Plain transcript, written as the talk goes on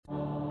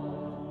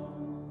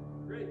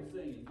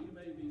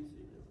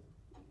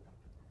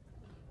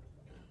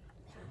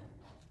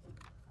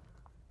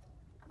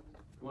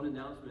One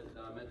announcement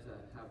that I meant to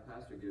have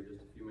Pastor give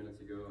just a few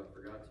minutes ago, I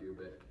forgot to,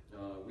 but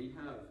we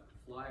have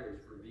flyers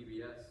for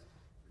VBS.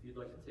 If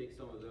you'd like to take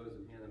some of those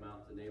and hand them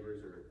out to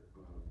neighbors or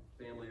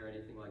family or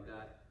anything like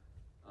that,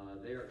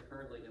 they are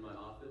currently in my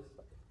office.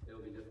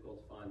 It'll be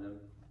difficult to find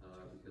them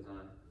because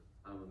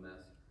I'm a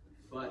mess.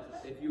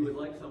 But if you would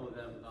like some of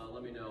them, let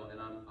me know, and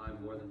I'm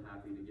more than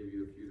happy to give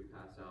you a few to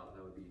pass out.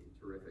 That would be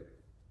terrific.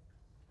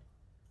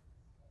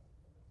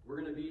 We're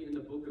going to be in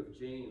the book of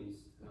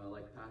James,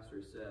 like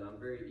Pastor said.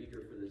 I'm very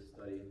eager for this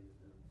study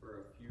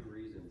for a few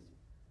reasons.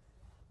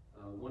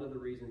 One of the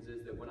reasons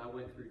is that when I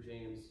went through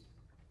James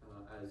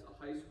as a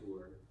high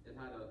schooler, it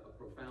had a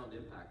profound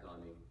impact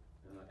on me.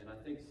 And I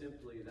think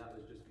simply that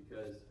was just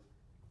because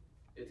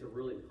it's a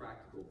really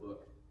practical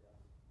book.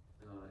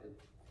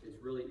 It's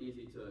really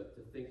easy to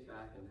think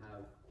back and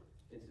have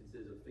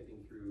instances of thinking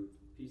through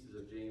pieces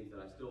of James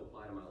that I still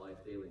apply to my life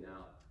daily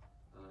now.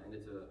 And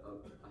it's a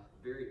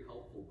very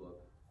helpful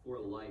book for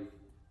life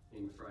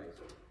in Christ.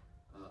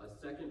 A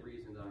second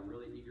reason that I'm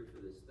really eager for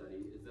this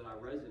study is that I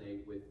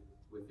resonate with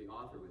the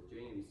author, with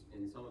James,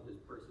 in some of his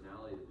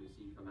personality that we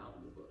see come out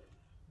in the book.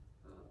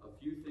 A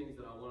few things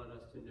that I wanted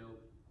us to know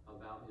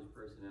about his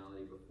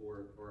personality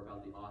or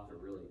about the author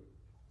really,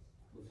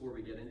 before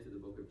we get into the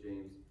book of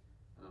James,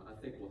 I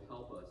think will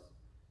help us.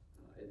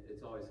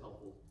 It's always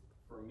helpful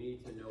for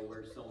me to know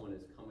where someone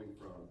is coming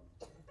from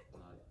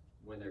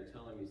when they're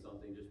telling me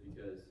something, just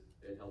because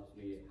it helps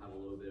me have a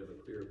little bit of a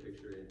clearer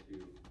picture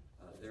into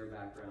their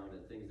background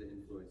and things that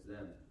influence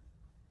them.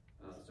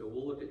 So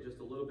we'll look at just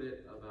a little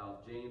bit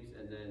about James,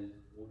 and then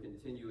we'll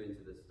continue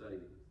into the study.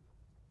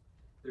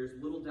 There's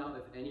little doubt,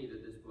 if any,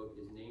 that this book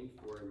is named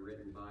for and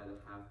written by the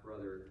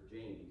half-brother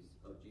James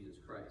of Jesus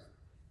Christ.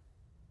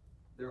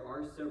 There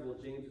are several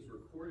Jameses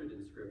recorded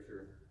in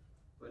Scripture,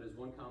 but as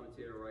one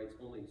commentator writes,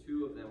 only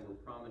two of them were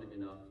prominent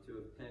enough to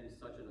have penned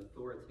such an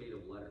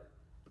authoritative letter.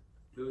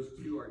 Those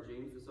two are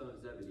James the son of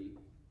Zebedee.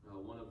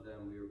 One of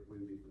them we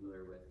would be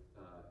familiar with.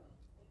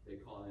 They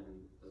call him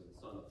the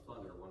son of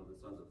thunder, one of the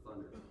sons of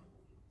thunder.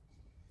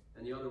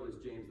 And the other was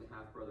James, the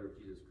half-brother of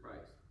Jesus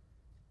Christ.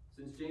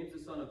 Since James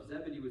the son of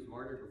Zebedee was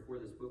martyred before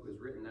this book was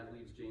written, that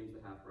leaves James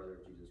the half-brother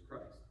of Jesus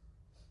Christ.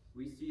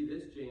 We see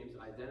this James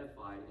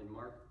identified in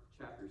Mark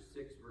chapter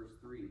 6, verse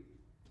 3,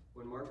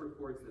 when Mark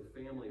records the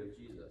family of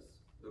Jesus.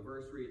 The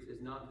verse reads,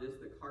 "Is not this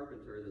the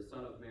carpenter, the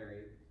son of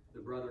Mary,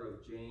 the brother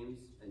of James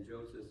and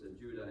Joseph and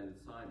Judah and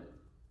Simon?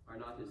 Are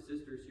not his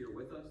sisters here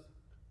with us?"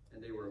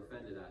 And they were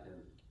offended at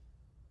him.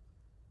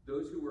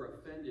 Those who were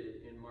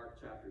offended in Mark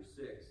chapter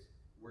 6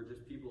 were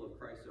just people of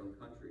Christ's own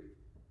country.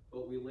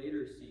 But we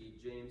later see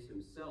James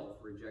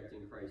himself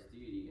rejecting Christ's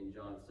deity in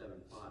John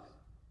 7:5.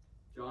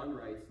 John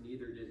writes,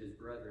 "Neither did his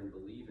brethren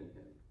believe in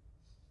him."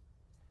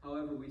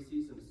 However, we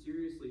see some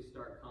seriously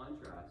stark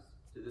contrasts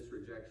to this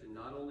rejection,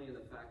 not only in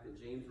the fact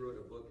that James wrote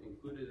a book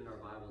included in our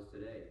Bibles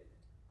today,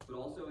 but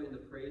also in the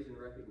praise and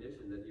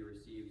recognition that he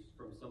receives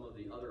from some of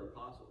the other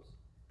apostles.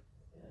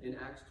 In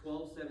Acts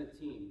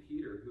 12:17,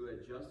 Peter, who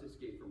had just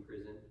escaped from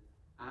prison,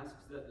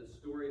 asks that the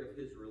story of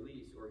his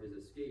release or his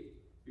escape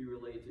be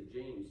relayed to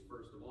James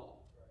first of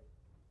all.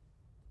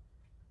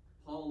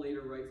 Paul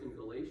later writes in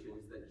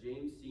Galatians that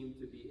James seemed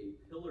to be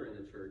a pillar in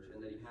the church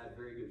and that he had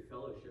very good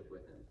fellowship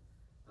with him.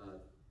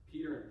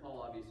 Peter and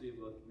Paul, obviously,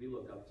 we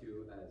look up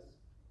to as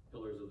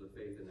pillars of the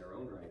faith in their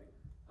own right.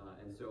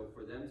 And so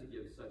for them to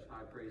give such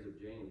high praise of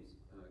James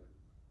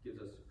gives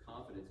us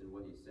confidence in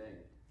what he's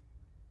saying.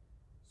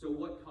 So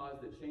what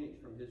caused the change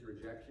from his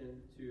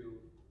rejection to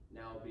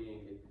now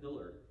being a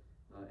pillar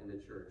in the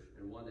church,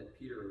 and one that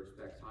Peter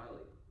respects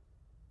highly?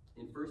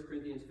 In 1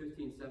 Corinthians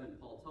 15:7,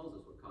 Paul tells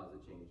us what caused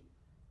the change.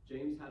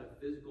 James had a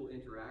physical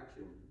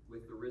interaction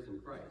with the risen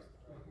Christ.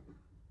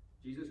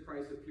 Jesus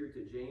Christ appeared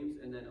to James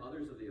and then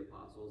others of the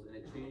apostles, and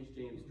it changed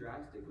James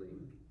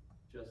drastically,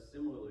 just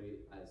similarly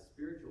as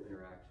spiritual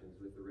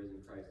interactions with the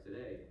risen Christ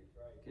today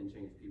can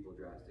change people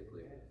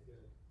drastically.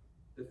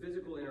 The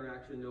physical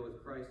interaction, though,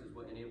 with Christ is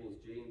what enables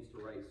James to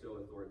write so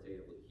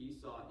authoritatively. He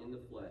saw in the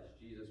flesh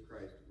Jesus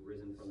Christ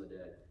risen from the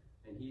dead.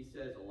 And he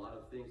says a lot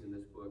of things in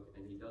this book,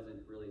 and he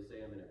doesn't really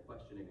say them in a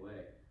questioning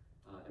way.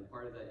 And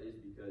part of that is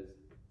because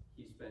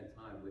he spent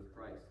time with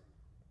Christ.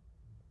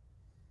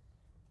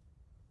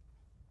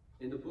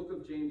 In the book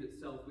of James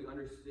itself, we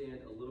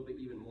understand a little bit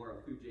even more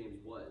of who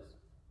James was.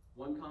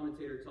 One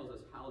commentator tells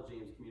us how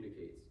James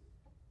communicates.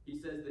 He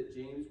says that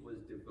James was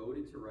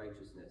devoted to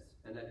righteousness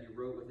and that he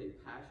wrote with a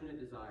passionate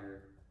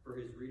desire for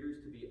his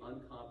readers to be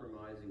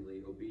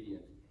uncompromisingly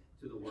obedient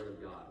to the Word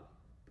of God.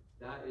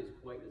 That is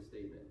quite the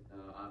statement.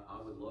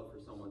 I would love for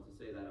someone to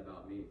say that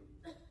about me.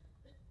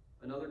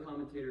 Another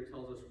commentator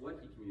tells us what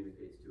he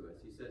communicates to us.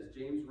 He says,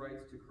 James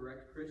writes to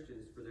correct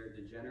Christians for their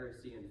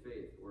degeneracy in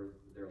faith, or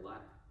their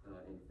lack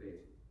in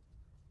faith,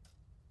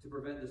 to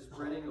prevent the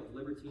spreading of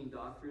libertine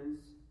doctrines,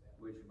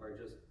 which are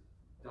just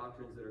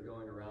doctrines that are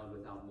going around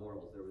without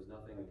morals. There was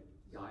nothing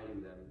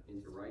guiding them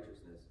into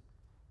righteousness.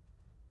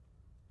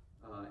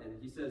 And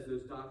he says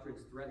those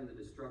doctrines threaten the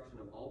destruction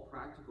of all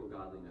practical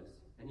godliness.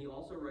 And he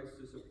also writes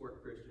to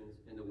support Christians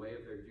in the way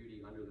of their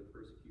duty under the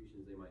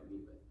persecutions they might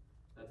meet with.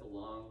 That's a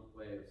long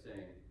way of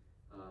saying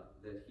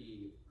that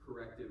he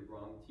corrected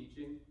wrong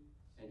teaching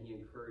and he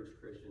encouraged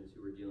Christians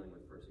who were dealing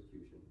with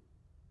persecution.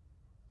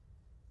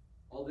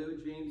 Although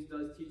James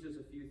does teach us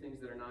a few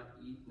things that are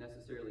not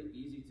necessarily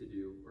easy to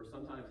do, or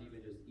sometimes even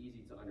just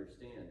easy to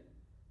understand,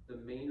 the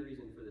main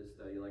reason for this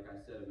study, like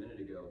I said a minute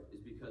ago,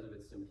 is because of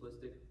its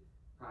simplistic,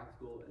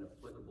 practical, and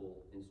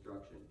applicable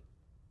instruction.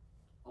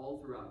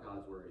 All throughout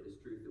God's Word is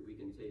truth that we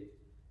can take,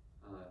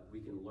 we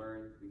can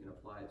learn, we can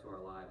apply it to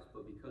our lives.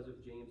 But because of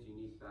James'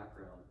 unique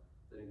background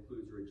that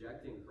includes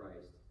rejecting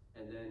Christ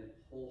and then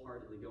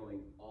wholeheartedly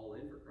going all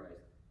in for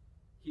Christ,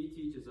 he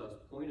teaches us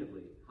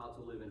pointedly how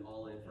to live an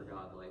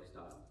all-in-for-God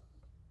lifestyle.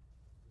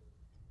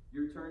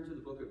 Your turn to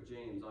the book of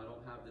James. I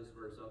don't have this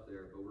verse up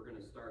there, but we're going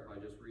to start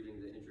by just reading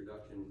the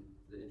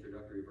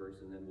introductory verse,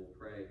 and then we'll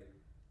pray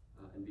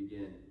and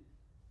begin.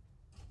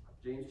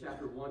 James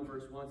chapter 1,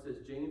 verse 1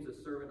 says, James, a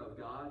servant of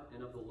God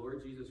and of the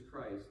Lord Jesus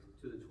Christ,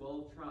 to the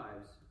 12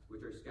 tribes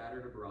which are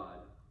scattered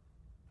abroad,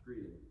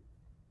 greeting.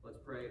 Let's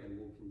pray and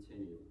we'll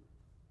continue.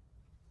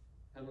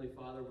 Heavenly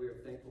Father, we are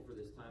thankful for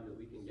this time that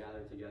we can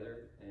gather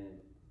together and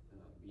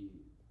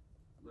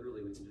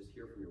we can just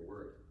hear from your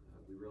word.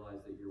 We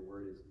realize that your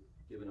word has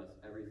given us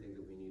everything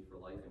that we need for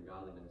life and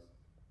godliness.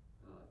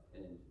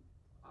 And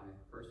I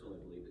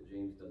personally believe that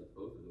James does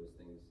both of those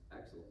things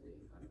excellently.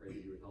 I pray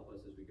that you would help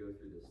us as we go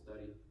through this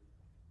study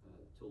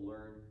to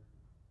learn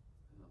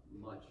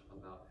much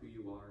about who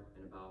you are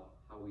and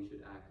about how we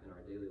should act in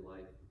our daily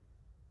life.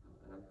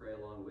 And I pray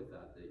along with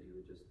that you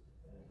would just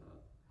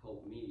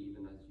help me,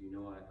 even as you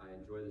know I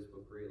enjoy this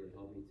book greatly,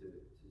 help me to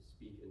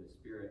speak in the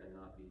Spirit and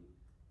not be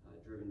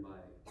driven by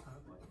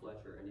my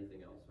flesh or anything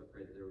else. So I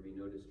pray that there would be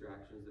no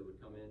distractions that would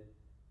come in.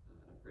 And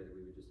I pray that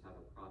we would just have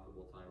a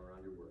profitable time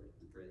around your word.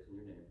 We pray this in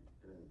your name.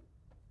 Amen.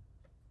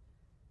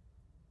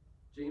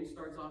 James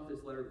starts off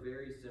this letter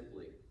very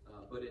simply,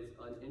 but it's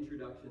an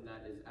introduction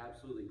that is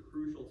absolutely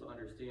crucial to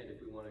understand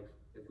if we want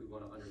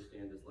to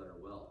understand this letter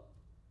well.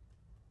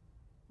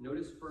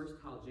 Notice first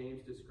how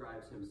James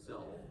describes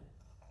himself.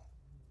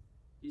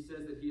 He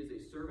says that he is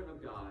a servant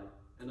of God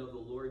and of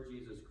the Lord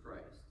Jesus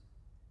Christ.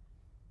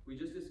 We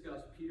just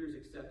discussed Peter's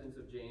acceptance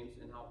of James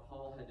and how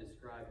Paul had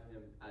described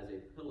him as a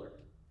pillar.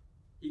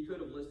 He could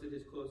have listed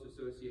his close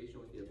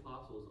association with the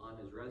apostles on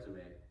his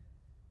resume,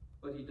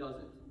 but he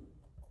doesn't.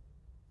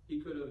 He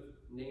could have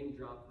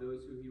name-dropped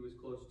those who he was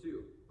close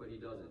to, but he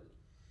doesn't.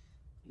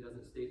 He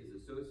doesn't state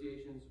his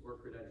associations or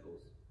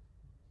credentials.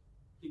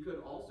 He could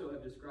also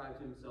have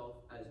described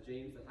himself as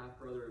James, the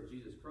half-brother of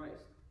Jesus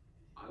Christ.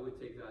 I would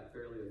take that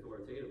fairly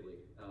authoritatively.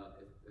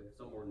 If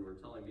someone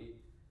were telling me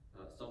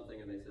something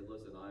and they said,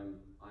 listen,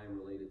 I am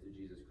related to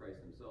Jesus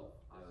Christ himself,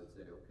 I would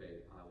say,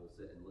 okay, I will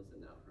sit and listen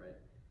now, right?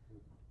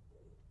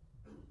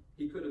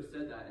 He could have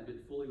said that and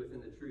been fully within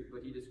the truth,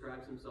 but he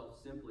describes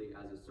himself simply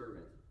as a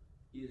servant.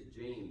 He is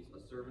James,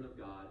 a servant of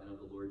God and of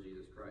the Lord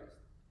Jesus Christ.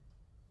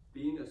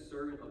 Being a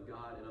servant of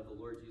God and of the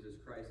Lord Jesus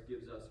Christ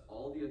gives us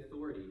all the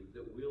authority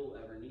that we'll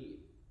ever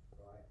need.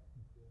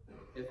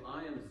 If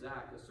I am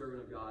Zach, a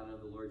servant of God and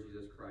of the Lord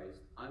Jesus Christ,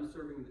 I'm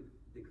serving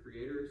the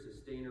Creator,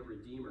 Sustainer,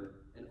 Redeemer,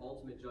 and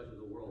ultimate Judge of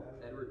the world.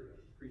 Edward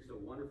preached a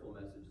wonderful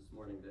message this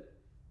morning that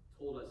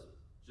told us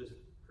just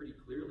pretty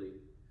clearly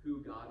who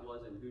God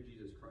was and who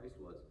Jesus Christ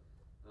was,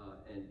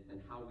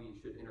 and how we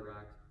should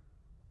interact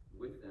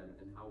with them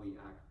and how we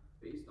act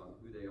based on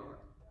who they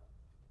are.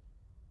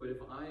 But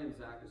if I am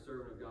Zach, a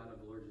servant of God and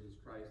of the Lord Jesus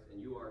Christ,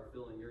 and you are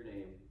filling your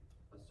name,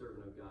 a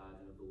servant of God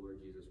and of the Lord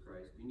Jesus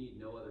Christ, you need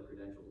no other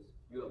credentials.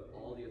 You have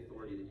all the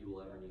authority that you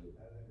will ever need.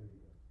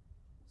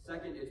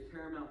 Second, it's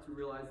paramount to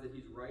realize that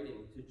he's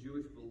writing to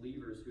Jewish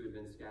believers who have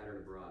been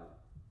scattered abroad.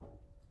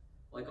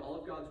 Like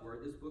all of God's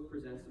word, this book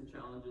presents some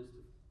challenges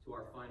to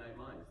our finite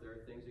minds. There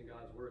are things in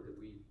God's word that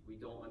we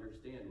don't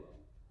understand well,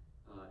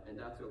 and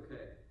that's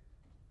okay.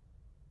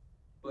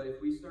 But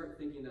if we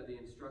start thinking that the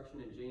instruction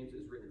in James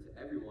is written to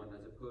everyone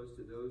as opposed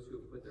to those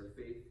who have put their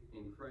faith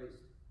in Christ,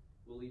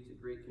 will lead to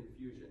great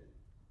confusion.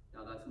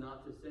 Now, that's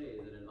not to say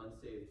that an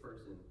unsaved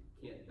person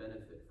can't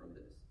benefit from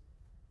this.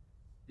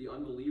 The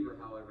unbeliever,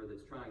 however,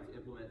 that's trying to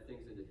implement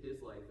things into his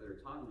life that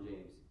are taught in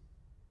James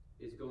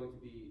is going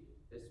to be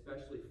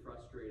especially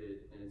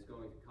frustrated, and it's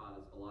going to cause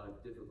a lot of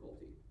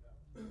difficulty.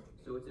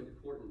 So it's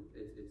important,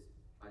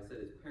 I said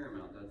it's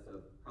paramount, that's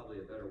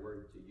probably a better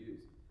word to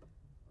use,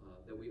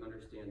 that we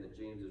understand that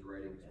James is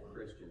writing to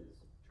Christians,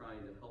 trying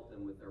to help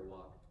them with their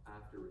walk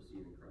after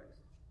receiving Christ.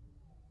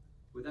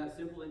 With that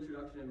simple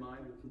introduction in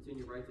mind, we'll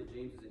continue right to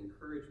James's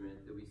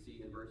encouragement that we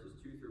see in verses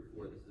 2 through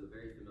 4. This is a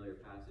very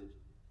familiar passage,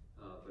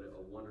 but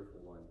a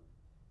wonderful one.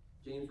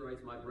 James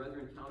writes, "My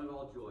brethren, count it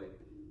all joy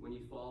when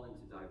ye fall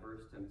into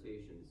diverse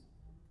temptations,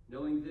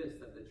 knowing this,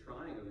 that the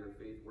trying of your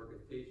faith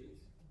worketh patience.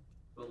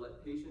 But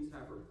let patience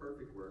have her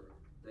perfect work,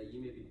 that ye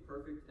may be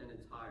perfect and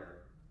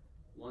entire,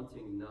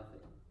 wanting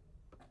nothing."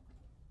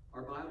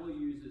 Our Bible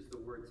uses the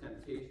word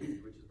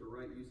temptations, which is the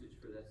right usage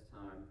for this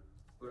time,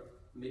 but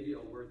maybe a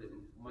word that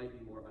might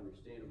be more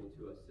understandable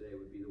to us today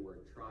would be the word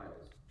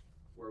trials,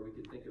 where we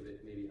could think of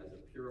it maybe as a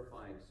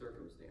purifying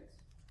circumstance.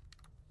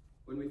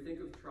 When we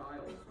think of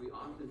trials, we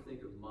often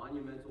think of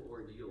monumental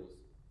ordeals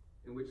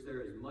in which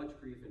there is much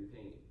grief and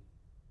pain.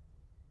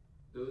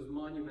 Those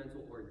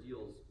monumental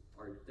ordeals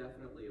are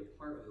definitely a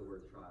part of the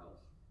word trials,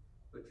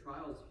 but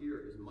trials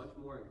here is much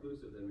more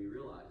inclusive than we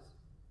realize.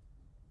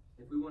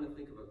 If we want to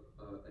think of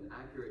an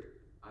accurate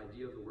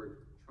idea of the word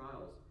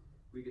trials,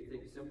 we could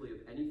think simply of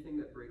anything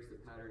that breaks the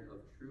pattern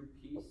of true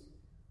peace,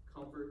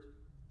 comfort,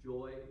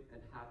 joy,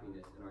 and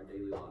happiness in our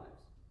daily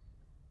lives.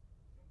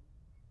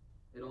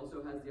 It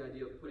also has the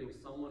idea of putting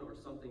someone or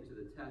something to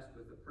the test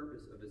with the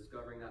purpose of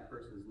discovering that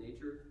person's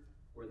nature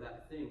or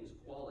that thing's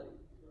quality.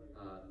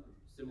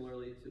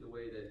 Similarly to the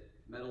way that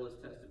metal is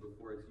tested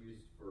before it's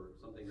used for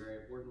something very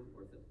important,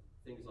 or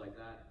things like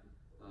that,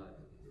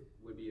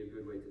 would be a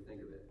good way to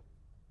think of it.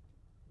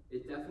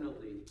 It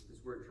definitely,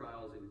 this word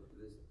trials,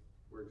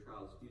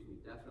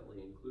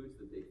 definitely includes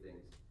the big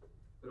things,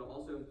 but it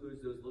also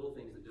includes those little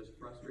things that just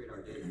frustrate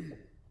our days.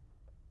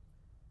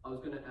 I was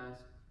going to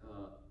ask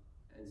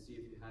and see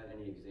if you had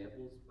any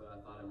examples, but I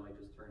thought I might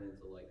just turn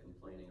into like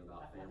complaining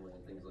about family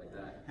and things like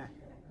that.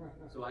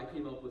 So I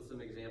came up with some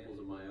examples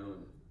of my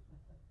own.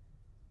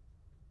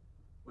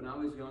 When I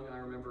was young, I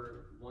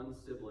remember one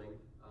sibling.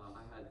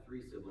 I had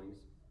three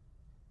siblings.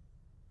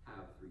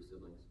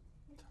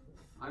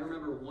 I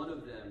remember one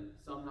of them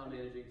somehow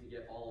managing to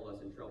get all of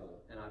us in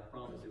trouble, and I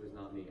promise it was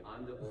not me.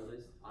 I'm the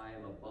oldest. I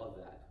am above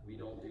that. We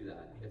don't do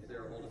that. If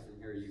there are oldest in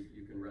here,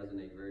 you can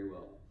resonate very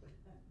well.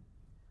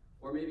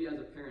 Or maybe as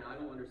a parent, I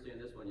don't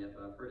understand this one yet,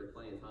 but I've heard it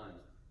plenty of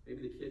times.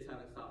 Maybe the kids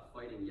haven't stopped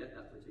fighting yet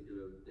that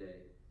particular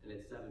day, and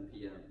it's 7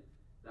 p.m.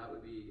 That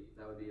would be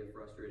a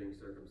frustrating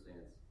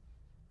circumstance.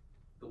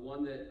 The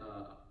one that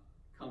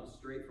comes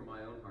straight from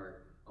my own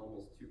heart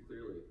almost too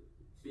clearly.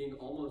 Being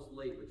almost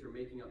late, but you're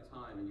making up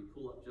time, and you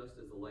pull up just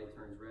as the light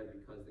turns red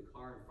because the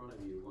car in front of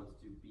you wants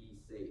to be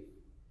safe.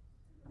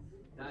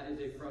 That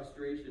is a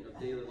frustration of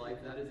daily life.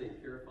 That is a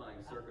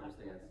purifying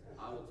circumstance.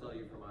 I will tell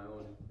you from my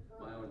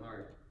own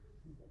heart.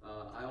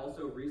 I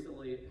also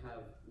recently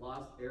have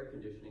lost air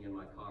conditioning in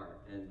my car,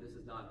 and this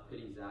is not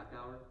pity Zach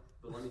hour,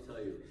 but let me tell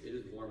you, it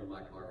is warm in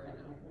my car right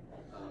now.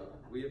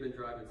 We have been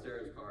driving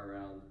Sarah's car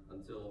around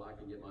until I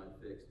can get mine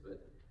fixed,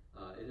 but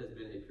it has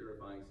been a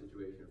purifying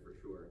situation for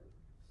sure.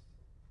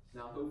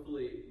 Now,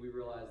 hopefully, we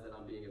realize that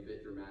I'm being a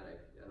bit dramatic.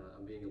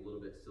 I'm being a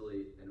little bit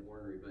silly and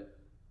ornery, but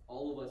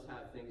all of us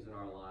have things in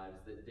our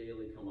lives that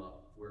daily come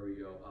up where we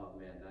go, oh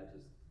man,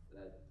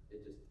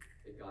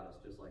 it got us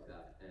just like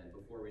that. And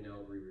before we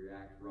know it, we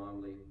react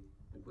wrongly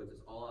and puts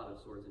us all out of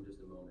sorts in just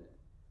a moment.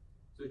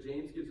 So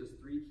James gives us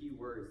 3 key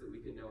words that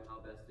we can know how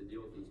best to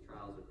deal with these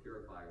trials of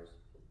purifiers.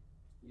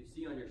 You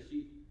see on your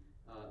sheet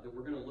that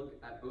we're going to look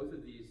at all 3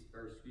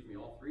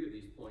 of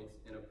these points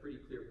in a pretty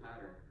clear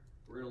pattern.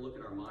 We're going to look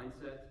at our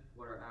mindset,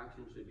 what our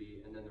action should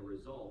be, and then the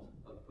result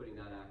of putting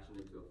that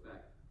action into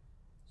effect.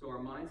 So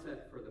our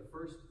mindset for the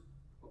first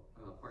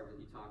part that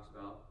he talks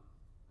about,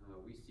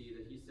 we see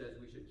that he says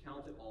we should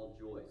count it all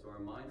joy. So our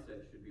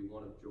mindset should be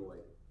one of joy.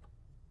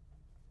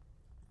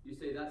 You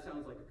say that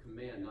sounds like a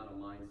command, not a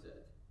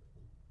mindset.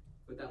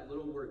 But that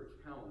little word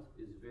count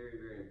is very,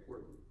 very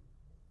important.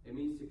 It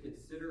means to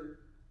consider,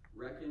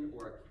 reckon,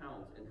 or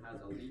account, and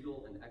has a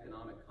legal and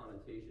economic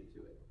connotation to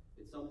it.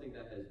 It's something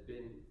that has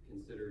been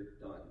considered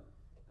done.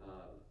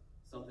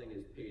 Something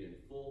is paid in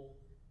full.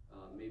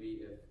 Maybe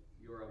if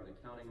you're of an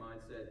accounting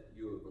mindset,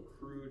 you have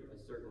accrued a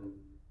certain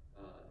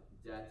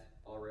debt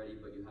already,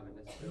 but you haven't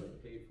necessarily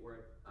paid for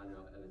it. I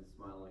know Evan's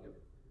smiling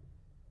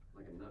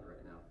like a nut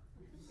right now.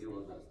 He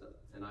loves that stuff,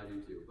 and I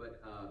do too.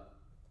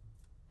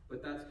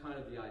 But that's kind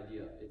of the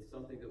idea. It's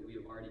something that we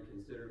have already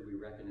considered. We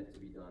reckon it to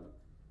be done.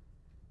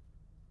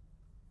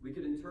 We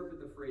could interpret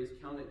the phrase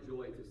count it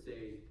joy to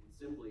say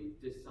simply,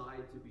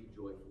 decide to be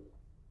joyful.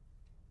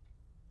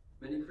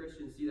 Many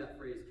Christians see that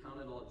phrase, count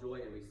it all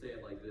joy, and we say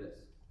it like this.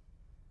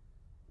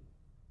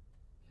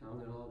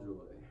 Count it all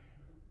joy.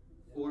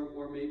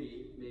 Or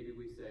maybe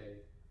we say,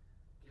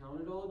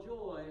 count it all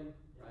joy,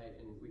 right?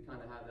 And we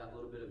kind of have that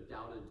little bit of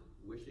doubted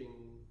wishing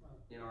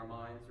in our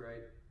minds,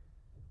 right?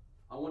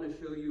 I want to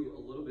show you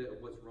a little bit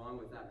of what's wrong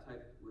with that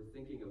type. We're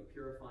thinking of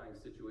purifying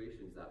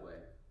situations that way.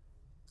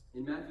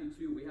 In Matthew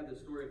 2, we have the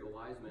story of the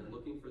wise men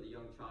looking for the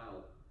young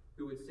child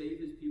who would save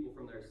his people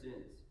from their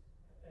sins.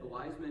 The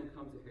wise men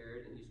come to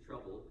Herod, and he's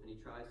troubled, and he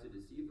tries to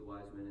deceive the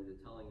wise men into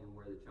telling him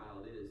where the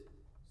child is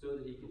so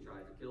that he can try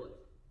to kill it.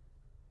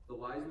 The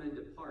wise men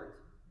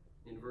depart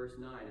in verse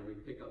 9, and we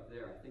pick up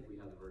there. I think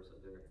we have the verse up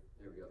there.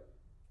 There we go.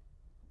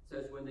 It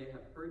says, when they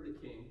have heard the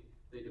king,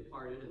 they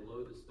departed, and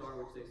lo, the star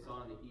which they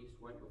saw in the east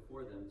went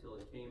before them till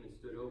it came and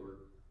stood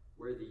over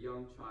where the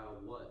young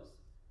child was.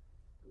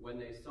 When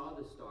they saw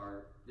the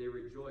star, they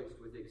rejoiced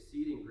with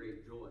exceeding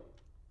great joy.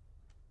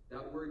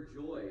 That word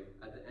joy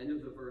at the end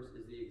of the verse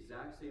is the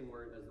exact same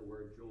word as the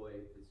word joy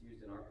that's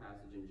used in our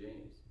passage in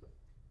James.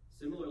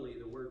 Similarly,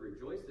 the word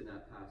rejoiced in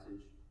that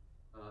passage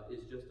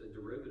is just a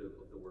derivative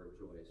of the word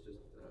joy. It's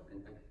just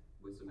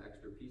with some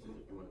extra pieces,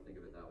 if you want to think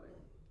of it that way.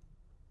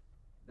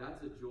 That's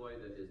a joy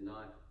that is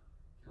not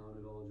count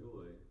it all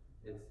joy.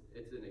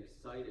 It's an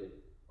excited,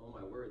 oh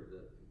my word,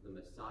 the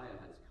Messiah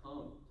has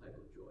come type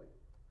of joy.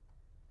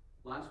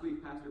 Last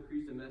week, Pastor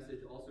preached a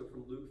message also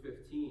from Luke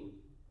 15,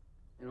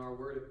 and our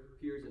word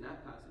appears in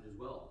that passage as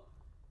well.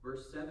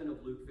 Verse 7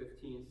 of Luke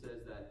 15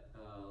 says that,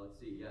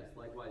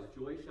 likewise,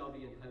 joy shall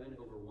be in heaven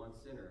over one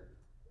sinner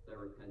that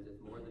repenteth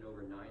more than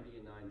over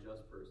 99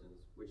 just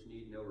persons, which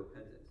need no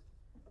repentance.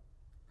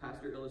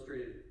 Pastor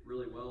illustrated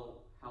really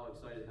well how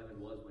excited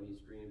heaven was when he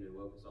screamed and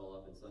woke us all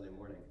up on Sunday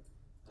morning.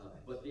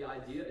 But the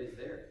idea is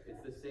there. It's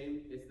the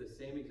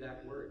same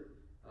exact word.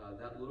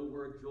 That little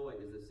word joy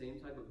is the same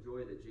type of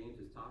joy that James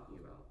is talking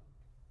about.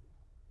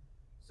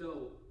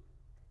 So,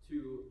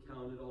 to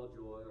count it all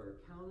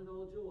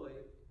joy,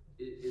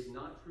 is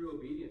not true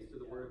obedience to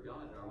the Word of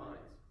God in our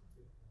minds.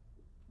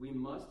 We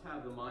must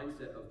have the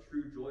mindset of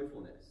true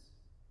joyfulness.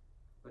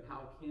 But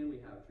how can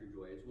we have true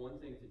joy? It's one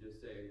thing to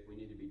just say we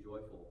need to be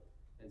joyful.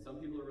 And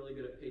some people are really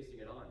good at pasting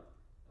it on.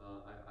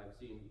 I've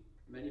seen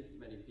many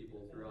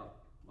people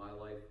throughout my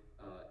life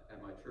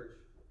at my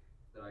church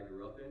that I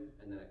grew up in,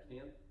 and then at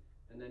camp,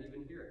 and then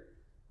even here.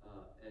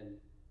 And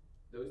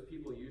those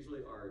people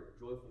usually are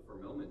joyful for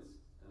moments,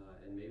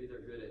 and maybe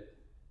they're good at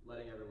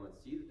letting everyone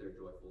see that they're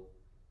joyful,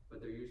 but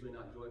they're usually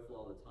not joyful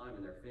all the time,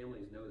 and their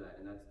families know that,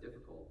 and that's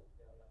difficult.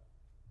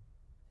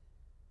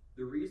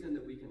 The reason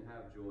that we can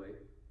have joy,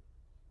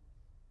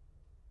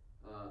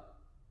 I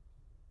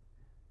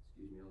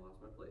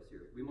lost my place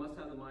here. We must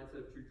have the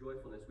mindset of true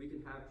joyfulness. We can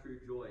have true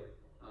joy,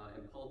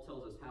 and Paul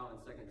tells us how in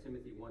 2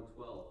 Timothy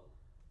 1:12.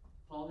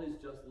 Paul has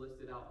just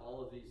listed out all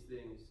of these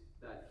things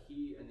that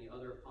he and the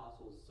other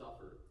apostles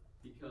suffer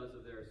because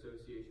of their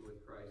association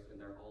with Christ and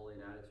their all-in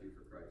attitude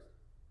for Christ.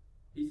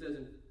 He says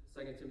in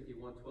 2 Timothy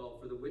 1:12,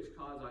 for the which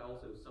cause I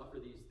also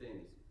suffer these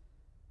things.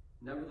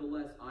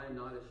 Nevertheless, I am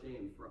not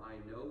ashamed, for I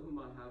know whom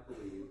I have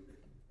believed,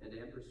 and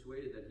am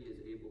persuaded that he is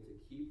able to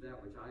keep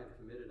that which I have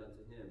committed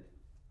unto him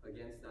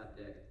against that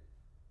day.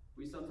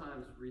 We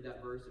sometimes read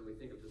that verse and we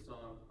think of the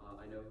song,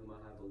 I know whom I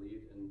have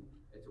believed, and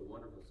it's a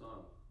wonderful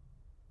song.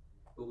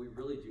 But we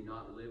really do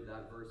not live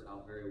that verse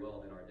out very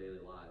well in our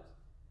daily lives.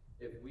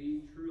 If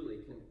we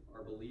truly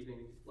are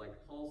believing, like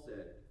Paul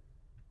said,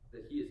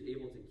 that he is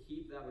able to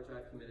keep that which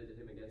I have committed to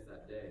him against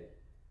that day,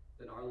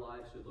 then our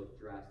lives should look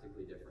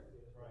drastically different.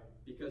 Right.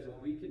 Because if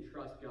we can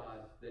trust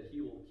God that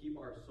he will keep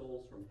our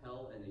souls from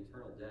hell and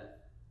eternal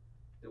death,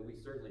 then we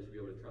certainly should be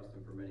able to trust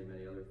him for many,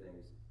 many other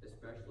things,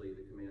 especially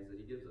the commands that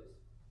he gives us.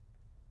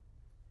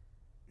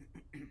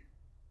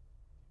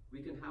 We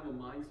can have a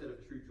mindset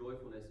of true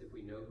joyfulness if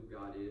we know who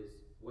God is,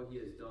 what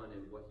he has done,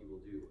 and what he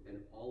will do.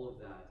 And all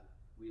of that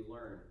we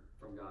learn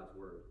from God's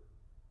word.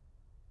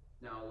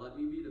 Now, let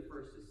me be the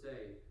first to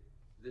say,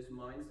 this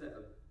mindset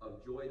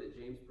of joy that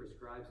James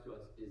prescribes to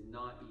us is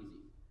not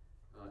easy.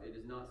 It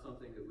is not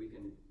something that we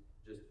can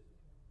just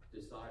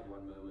decide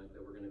one moment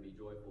that we're going to be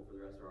joyful for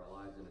the rest of our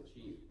lives and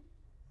achieve.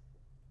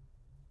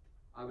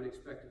 I would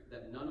expect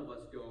that none of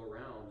us go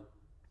around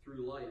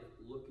through life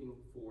looking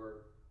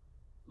forward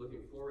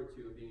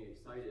to and being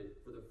excited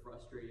for the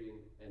frustrating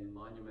and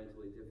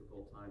monumentally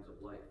difficult times of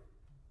life.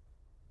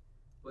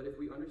 But if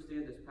we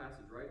understand this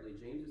passage rightly,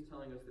 James is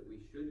telling us that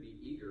we should be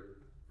eager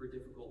for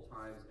difficult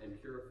times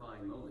and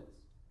purifying moments.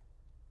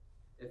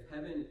 If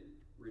heaven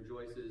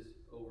rejoices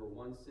over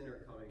one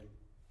sinner coming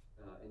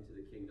into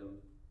the kingdom,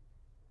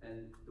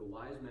 and the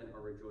wise men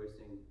are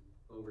rejoicing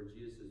over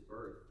Jesus'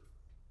 birth,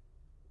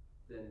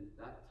 then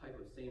that type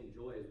of same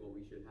joy is what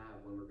we should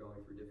have when we're going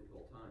through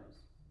difficult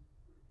times.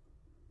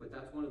 But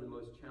that's one of the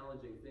most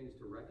challenging things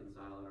to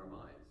reconcile in our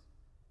minds.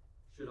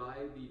 Should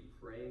I be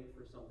praying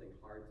for something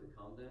hard to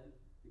come then?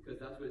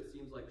 Because that's what it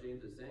seems like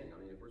James is saying. I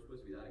mean, if we're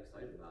supposed to be that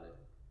excited about it,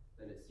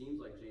 then it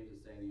seems like James is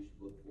saying you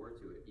should look forward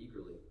to it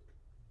eagerly.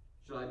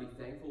 Should I be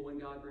thankful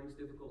when God brings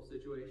difficult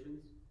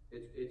situations?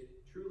 It's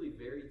truly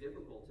very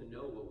difficult to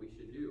know what we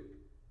should do.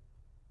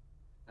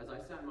 As I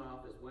sat in my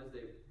office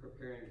Wednesday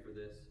preparing for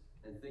this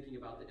and thinking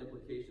about the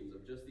implications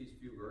of just these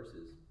few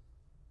verses,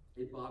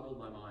 it boggled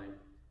my mind,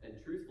 and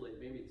truthfully, it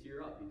made me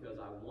tear up because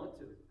I want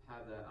to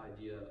have that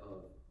idea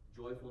of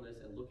joyfulness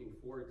and looking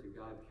forward to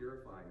God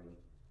purifying me.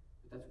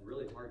 But that's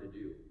really hard to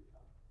do.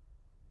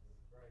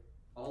 Right.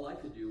 All I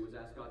could do was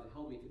ask God to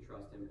help me to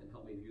trust him and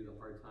help me view the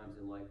hard times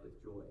in life with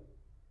joy.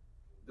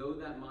 Though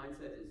that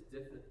mindset is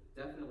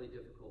definitely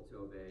difficult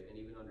to obey and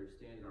even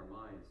understand in our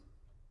minds,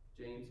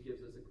 James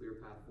gives us a clear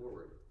path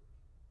forward.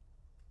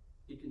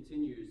 He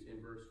continues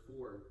in verse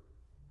 4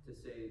 to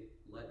say,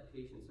 let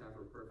patience have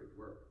her perfect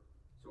work.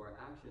 So our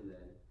action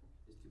then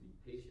is to be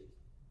patient.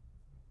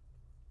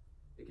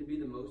 It can be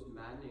the most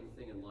maddening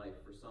thing in life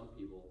for some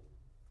people,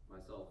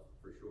 myself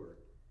for sure,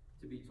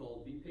 to be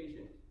told, be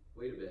patient,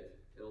 wait a bit,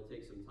 it'll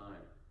take some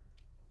time.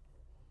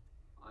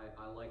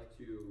 I like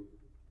to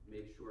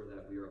make sure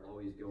that we are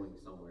always going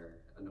somewhere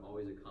and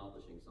always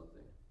accomplishing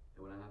something. And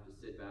when I have to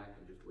sit back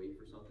and just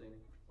wait for something,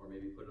 or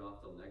maybe put it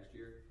off till next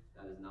year,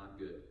 that is not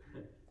good.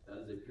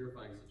 That is a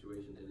purifying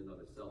situation in and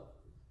of itself.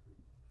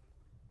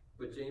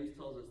 But James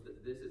tells us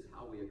that this is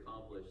how we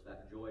accomplish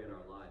that joy in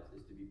our lives,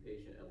 is to be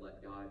patient and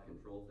let God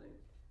control things.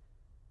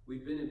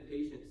 We've been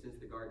impatient since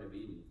the Garden of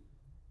Eden.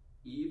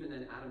 Eve and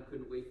then Adam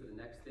couldn't wait for the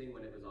next thing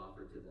when it was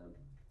offered to them.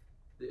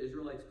 The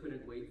Israelites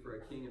couldn't wait for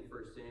a king in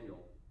 1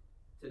 Samuel.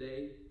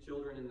 Today,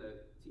 children in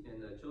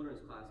the children's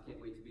class can't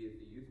wait to be at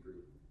the youth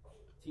group.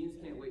 Teens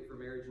can't wait for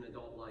marriage and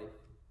adult life.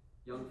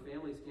 Young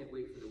families can't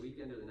wait for the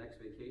weekend or the next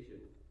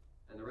vacation.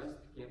 And the rest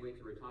can't wait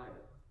to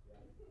retire.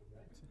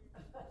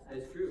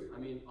 It's true. I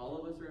mean, all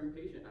of us are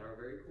impatient at our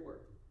very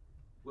core.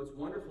 What's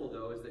wonderful,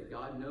 though, is that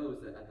God knows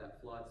that at that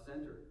flawed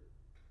center,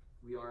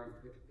 we are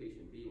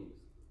impatient beings.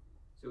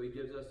 So he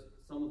gives us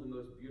some of the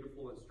most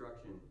beautiful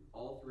instruction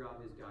all throughout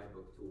his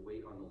guidebook to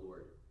wait on the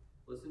Lord.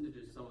 Listen to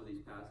just some of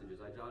these passages.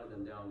 I jotted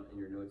them down in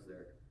your notes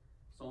there.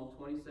 Psalm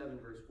 27,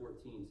 verse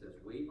 14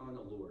 says, "Wait on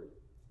the Lord.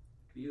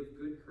 Be of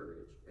good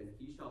courage, and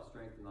he shall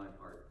strengthen thine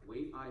heart.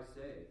 Wait, I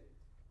say,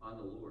 on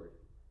the Lord."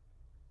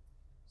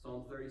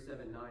 Psalm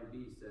 37,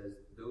 9b says,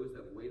 "Those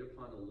that wait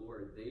upon the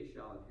Lord, they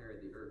shall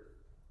inherit the earth."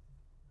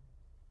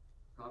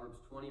 Proverbs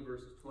 20,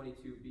 verse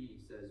 22b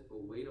says,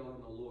 "But wait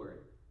on the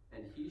Lord,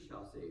 and he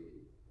shall save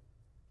thee."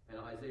 And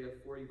Isaiah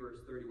 40,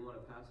 verse 31,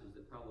 a passage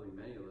that probably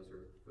many of us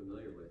are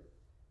familiar with.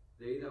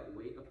 "They that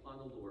wait upon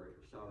the Lord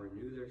shall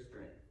renew their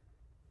strength.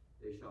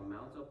 They shall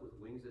mount up with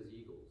wings as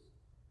eagles.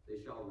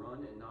 They shall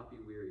run and not be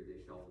weary.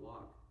 They shall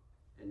walk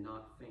and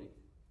not faint."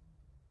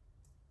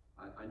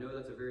 I know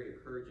that's a very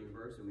encouraging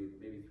verse, and we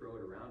maybe throw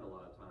it around a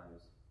lot of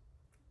times.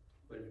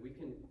 But if we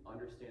can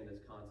understand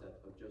this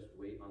concept of just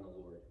wait on the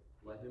Lord,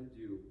 let him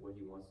do what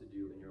he wants to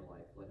do in your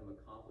life. Let him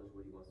accomplish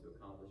what he wants to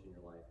accomplish in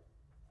your life.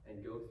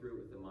 And go through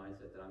with the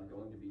mindset that I'm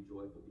going to be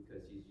joyful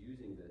because he's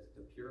using this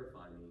to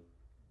purify me.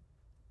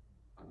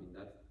 I mean,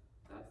 that's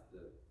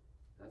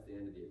the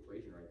end of the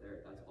equation right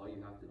there. That's all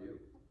you have to do.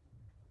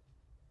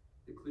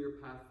 The clear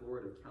path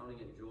forward of counting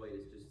it joy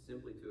is just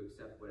simply to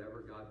accept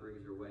whatever God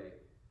brings your way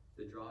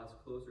to draw us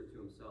closer to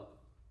himself.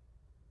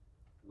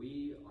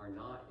 We are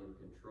not in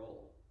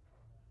control.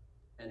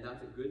 And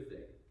that's a good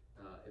thing.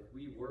 If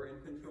we were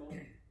in control,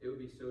 it would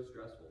be so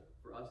stressful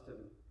for us to,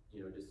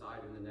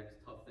 decide when the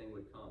next tough thing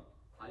would come.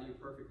 How do you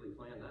perfectly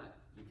plan that?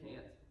 You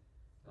can't.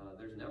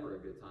 There's never a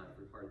good time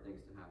for hard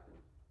things to happen.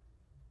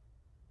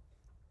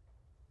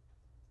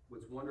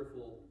 What's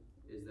wonderful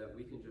is that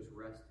we can just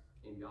rest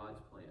in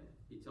God's plan.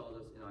 He tells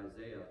us in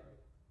Isaiah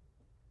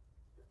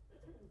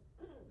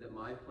that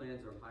my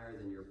plans are higher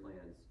than your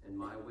plans, and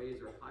my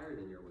ways are higher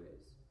than your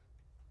ways.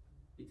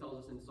 He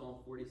tells us in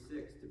Psalm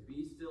 46 to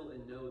be still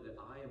and know that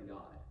I am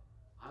God.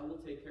 I will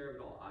take care of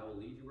it all. I will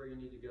lead you where you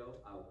need to go.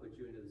 I will put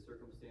you into the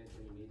circumstance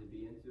when you need to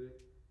be into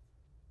it.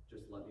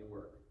 Just let me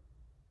work.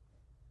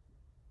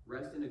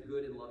 Rest in a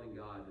good and loving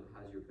God that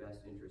has your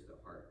best interest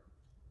at heart.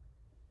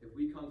 If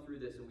we come through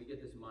this and we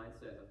get this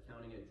mindset of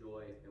counting it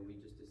joy and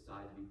we just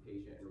decide to be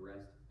patient and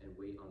rest and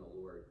wait on the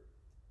Lord,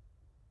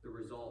 the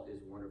result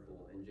is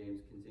wonderful. And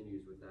James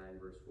continues with that in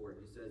verse 4.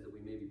 He says that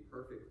we may be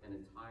perfect and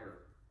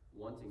entire,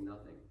 wanting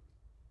nothing.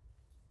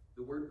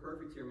 The word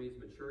perfect here means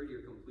maturity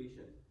or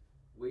completion.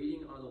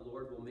 Waiting on the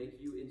Lord will make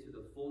you into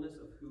the fullness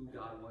of who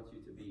God wants you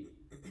to be.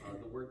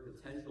 The word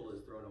potential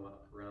is thrown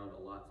around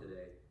a lot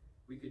today.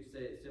 We could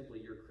say it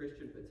simply, your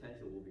Christian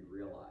potential will be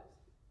realized.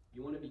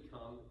 You want to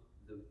become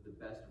the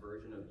best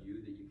version of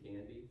you that you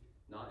can be,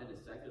 not in a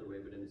secular way,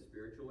 but in a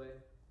spiritual way.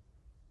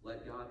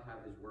 Let God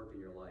have his work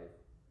in your life,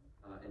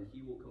 and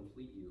he will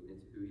complete you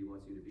into who he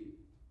wants you to be.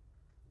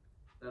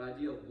 That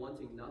idea of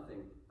wanting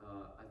nothing,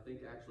 I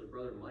think actually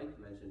Brother Mike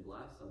mentioned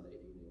last Sunday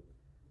evening.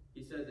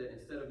 He said that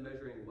instead of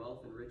measuring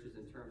wealth and riches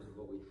in terms of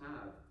what we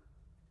have,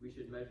 we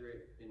should measure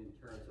it in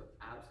terms of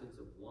absence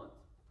of want,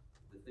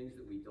 the things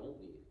that we don't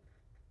need.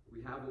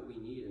 We have what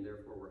we need, and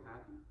therefore we're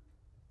happy.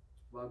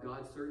 While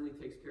God certainly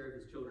takes care of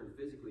his children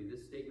physically,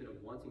 this statement of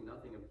wanting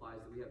nothing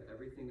implies that we have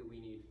everything that we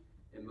need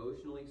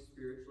emotionally,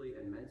 spiritually,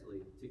 and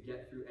mentally to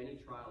get through any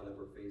trial that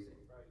we're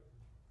facing. Right.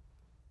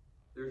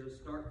 There's a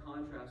stark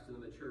contrast to the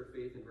mature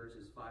faith in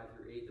verses 5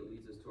 through 8 that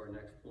leads us to our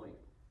next point.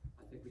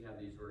 I think we have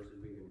these verses.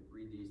 We can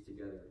read these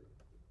together.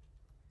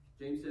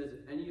 James says,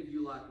 "If any of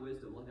you lack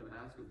wisdom, let him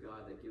ask of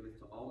God that giveth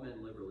to all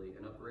men liberally,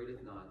 and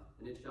upbraideth not,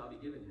 and it shall be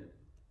given him.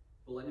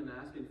 But let him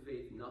ask in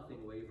faith,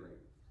 nothing wavering.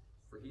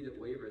 For he that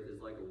wavereth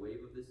is like a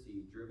wave of the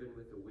sea, driven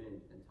with the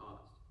wind and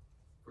tossed.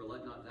 For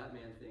let not that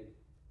man think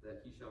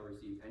that he shall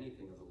receive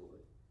anything of the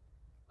Lord.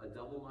 A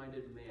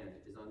double-minded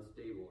man is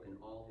unstable in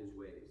all his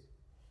ways."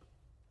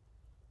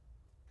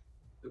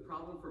 The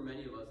problem for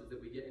many of us is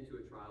that we get into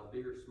a trial,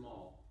 big or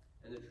small,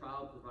 and the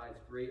trial provides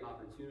great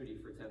opportunity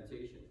for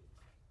temptation.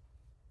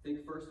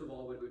 Think first of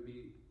all what would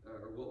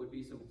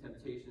be some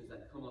temptations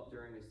that come up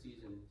during a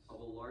season of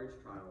a large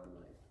trial in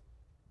life.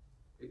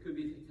 It could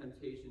be the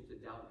temptation to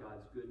doubt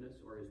God's goodness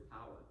or his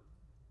power.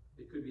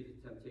 It could be the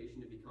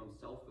temptation to become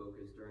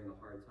self-focused during a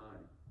hard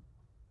time.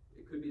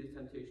 It could be the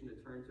temptation to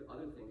turn to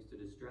other things to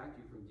distract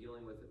you from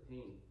dealing with the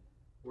pain.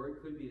 Or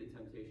it could be the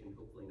temptation,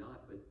 hopefully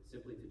not, but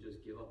simply to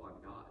just give up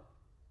on God.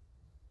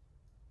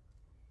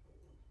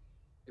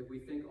 If we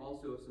think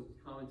also of some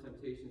common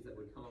temptations that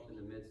would come up in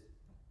the midst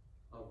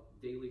of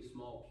daily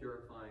small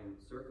purifying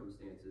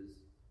circumstances,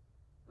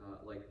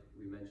 like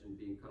we mentioned,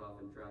 being cut off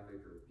in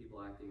traffic or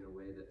people acting in a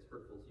way that's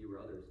hurtful to you or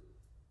others,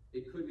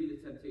 it could be the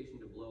temptation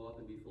to blow up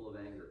and be full of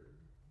anger.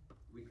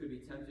 We could be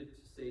tempted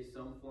to say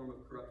some form of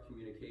corrupt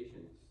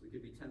communication. We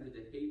could be tempted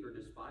to hate or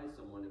despise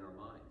someone in our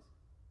minds.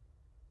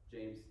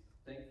 James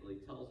thankfully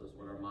tells us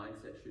what our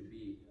mindset should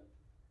be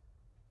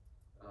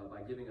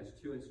by giving us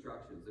two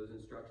instructions. Those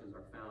instructions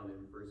are found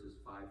in verses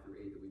 5 through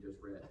 8 that we just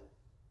read.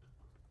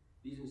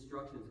 These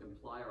instructions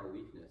imply our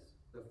weakness.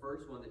 The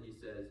first one that he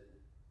says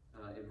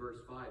in verse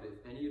 5, if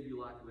any of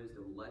you lack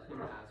wisdom, let him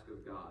ask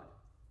of God.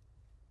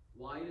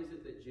 Why is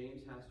it that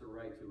James has to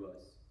write to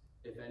us,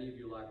 if any of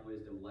you lack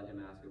wisdom, let him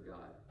ask of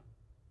God?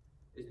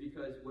 It's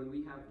because when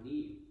we have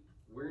need,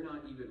 we're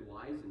not even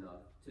wise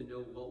enough to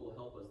know what will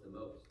help us the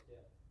most.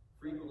 Yeah.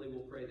 Frequently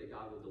we'll pray that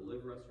God will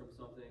deliver us from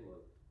something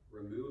or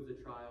remove the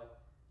trial,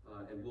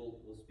 and we'll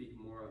speak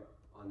more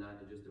on that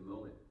in just a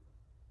moment.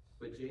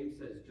 But James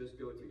says, just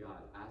go to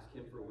God. Ask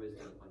him for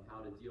wisdom on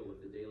how to deal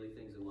with the daily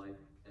things in life,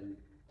 and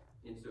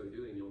in so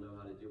doing, you'll know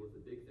how to deal with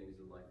the big things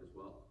in life as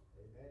well.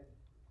 Amen.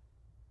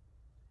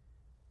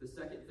 The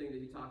second thing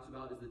that he talks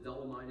about is the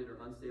double-minded or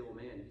unstable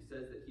man. He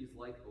says that he's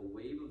like a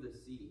wave of the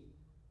sea.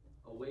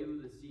 A wave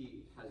of the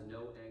sea has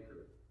no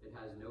anchor. It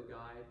has no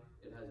guide.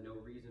 It has no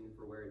reason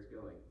for where it's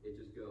going.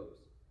 It just goes.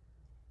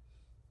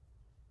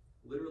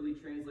 Literally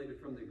translated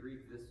from the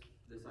Greek,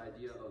 this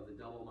idea of the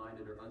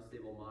double-minded or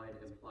unstable mind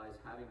implies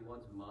having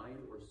one's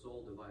mind or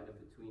soul divided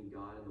between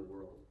God and the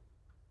world.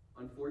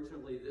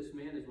 Unfortunately, this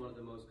man is one of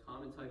the most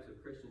common types of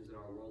Christians in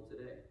our world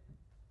today.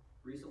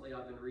 Recently,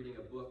 I've been reading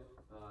a book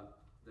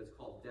that's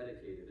called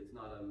Dedicated. It's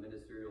not a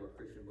ministerial or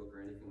Christian book or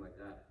anything like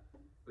that,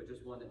 but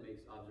just one that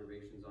makes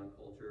observations on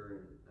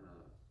culture. And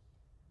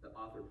the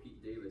author,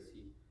 Pete Davis,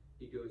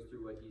 he goes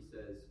through what he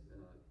says,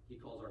 he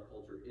calls our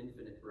culture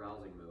infinite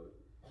browsing mode.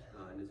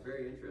 And it's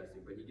very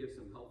interesting, but he gives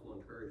some helpful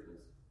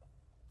encouragements.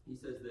 He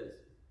says this: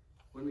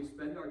 when we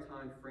spend our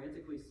time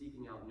frantically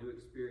seeking out new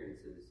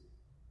experiences,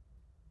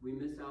 we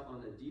miss out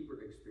on the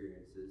deeper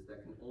experiences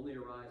that can only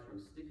arise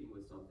from sticking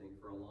with something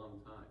for a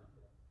long time.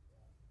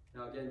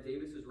 Now again,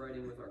 Davis is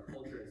writing with our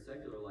culture and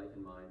secular life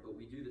in mind, but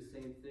we do the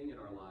same thing in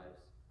our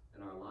lives,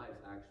 and our lives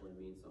actually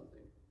mean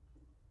something.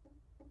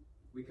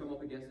 We come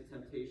up against a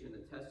temptation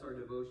that tests our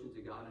devotion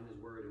to God and his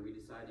word, and we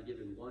decide to give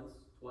in once,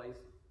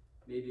 twice,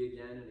 maybe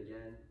again and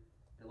again,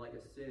 and like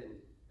a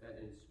sin,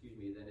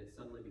 then it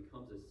suddenly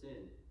becomes a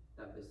sin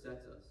that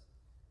besets us.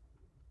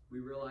 We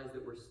realize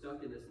that we're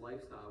stuck in this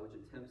lifestyle which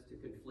attempts to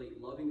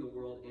conflate loving the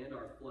world and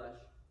our flesh,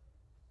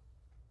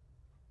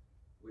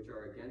 which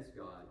are against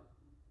God,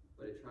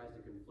 but it tries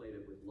to conflate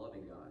it with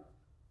loving God.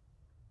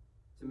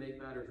 To make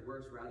matters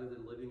worse, rather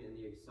than living in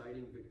the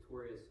exciting,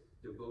 victorious,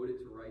 devoted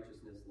to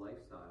righteousness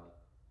lifestyle,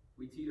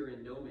 we teeter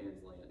in no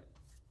man's land.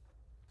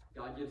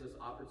 God gives us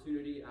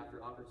opportunity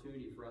after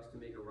opportunity for us to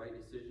make a right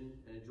decision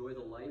and enjoy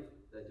the life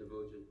that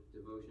devotion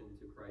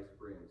to Christ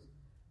brings.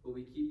 But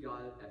we keep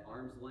God at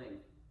arm's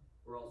length,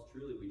 or else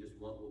truly we just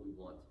want what we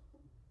want.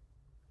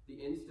 The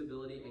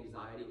instability,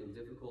 anxiety, and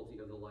difficulty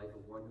of the life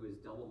of one who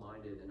is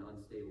double-minded and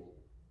unstable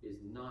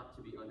is not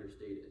to be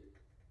understated.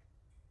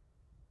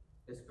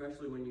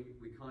 Especially when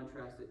we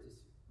contrast it to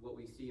what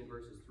we see in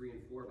verses 3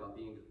 and 4 about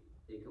being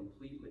a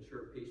complete,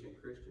 mature, patient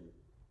Christian.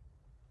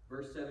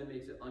 Verse 7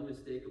 makes it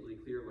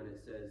unmistakably clear when it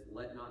says,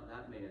 let not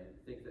that man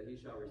think that he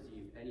shall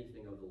receive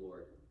anything of the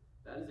Lord.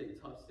 That is a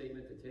tough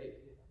statement to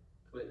take.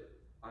 But,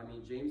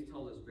 James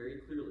tells us very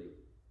clearly,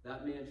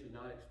 that man should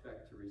not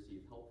expect to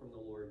receive help from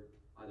the Lord,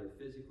 either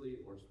physically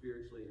or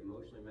spiritually,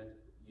 emotionally,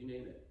 mentally, you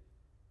name it.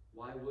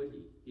 Why would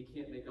he? He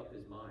can't make up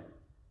his mind.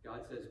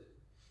 God says,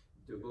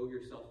 devote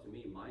yourself to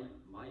me.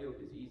 My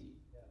yoke is easy.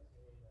 Yes,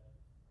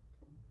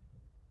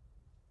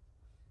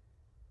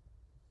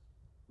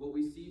 What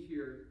we see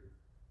here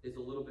is a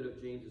little bit of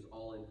James's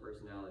all-in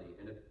personality.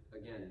 And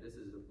again, this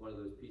is one of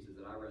those pieces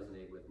that I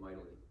resonate with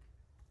mightily.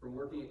 From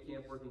working at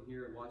camp, working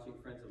here, and watching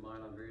friends of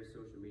mine on various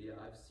social media,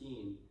 I've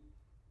seen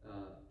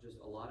just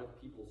a lot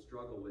of people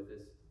struggle with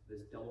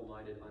this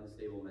double-minded,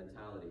 unstable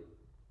mentality.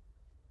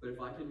 But if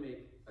I can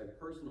make a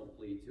personal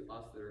plea to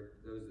us,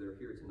 those that are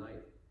here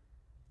tonight,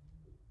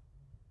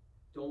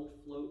 don't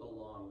float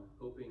along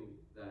hoping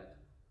that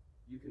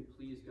you can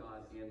please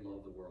God and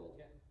love the world.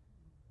 yeah.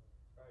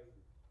 Right.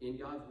 In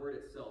God's word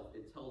itself,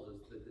 it tells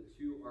us that the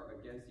two are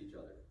against each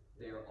other.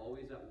 They are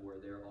always at war.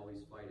 They are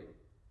always fighting.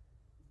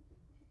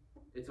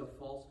 It's a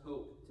false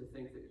hope to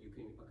think that you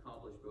can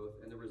accomplish both,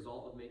 and the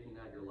result of making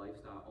that your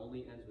lifestyle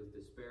only ends with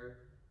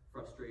despair,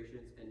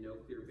 frustrations, and no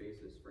clear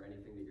basis for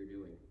anything that you're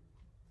doing.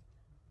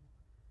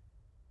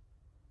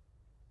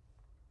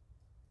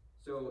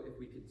 So if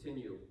we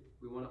continue,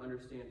 we want to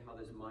understand how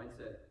this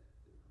mindset,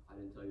 I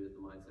didn't tell you that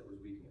the mindset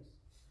was weakness.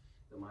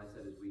 The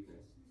mindset is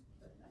weakness.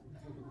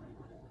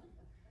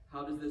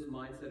 How does this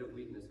mindset of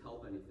weakness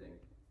help anything?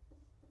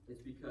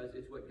 It's because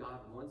it's what God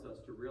wants us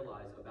to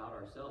realize about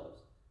ourselves.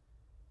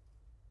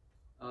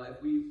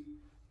 If we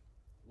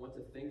want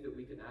to think that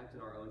we can act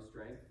in our own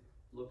strength,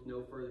 look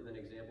no further than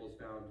examples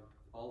found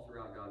all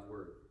throughout God's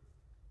word.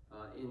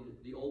 In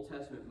the Old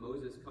Testament,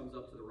 Moses comes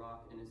up to the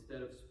rock, and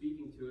instead of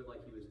speaking to it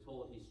like he was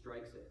told, he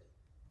strikes it.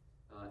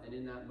 And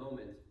in that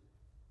moment,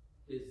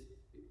 his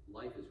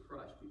life is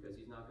crushed because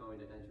he's not going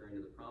to enter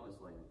into the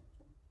promised land.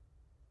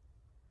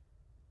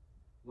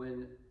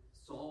 When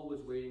Saul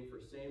was waiting for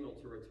Samuel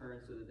to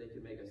return so that they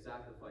could make a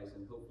sacrifice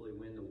and hopefully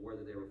win the war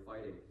that they were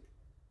fighting,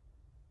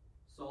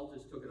 Saul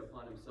just took it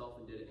upon himself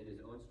and did it in his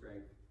own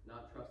strength,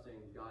 not trusting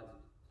God's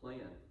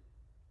plan.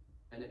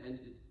 And it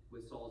ended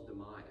with Saul's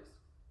demise.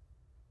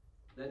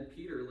 Then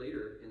Peter,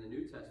 later in the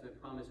New Testament,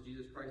 promised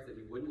Jesus Christ that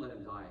he wouldn't let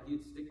him die.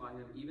 He'd stick by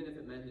him even if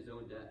it meant his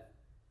own death.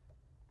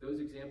 Those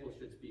examples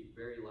should speak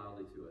very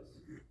loudly to us.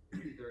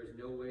 There is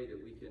no way that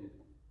we can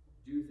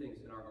do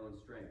things in our own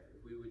strength.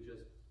 If we would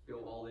just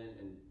go all in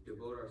and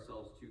devote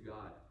ourselves to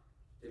God,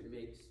 it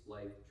makes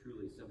life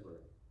truly simpler.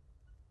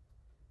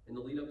 In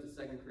the lead up to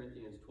 2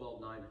 Corinthians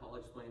 12:9, Paul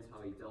explains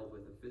how he dealt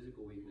with a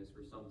physical weakness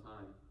for some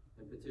time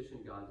and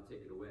petitioned God to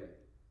take it away.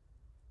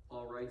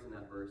 Paul writes in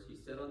that verse, he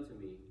said unto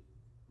me,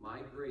 my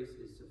grace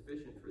is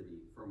sufficient for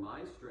thee, for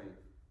my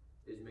strength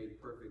is made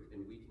perfect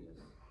in weakness.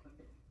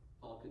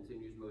 Paul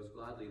continues, most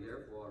gladly,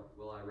 therefore,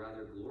 will I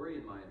rather glory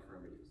in my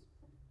infirmities,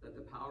 that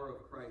the power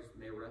of Christ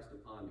may rest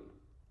upon me.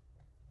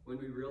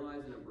 When we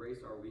realize and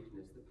embrace our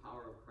weakness, the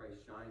power of Christ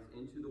shines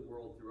into the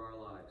world through our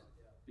lives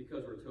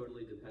because we're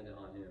totally dependent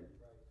on him.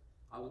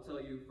 I will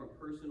tell you from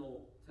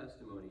personal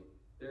testimony,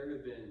 there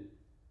have been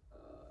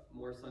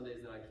more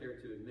Sundays than I care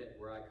to admit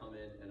where I come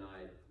in and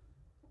I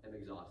am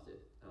exhausted.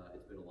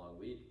 It's been a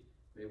long week.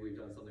 Maybe we've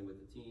done something with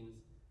the teens,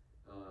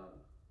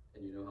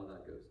 and you know how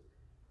that goes.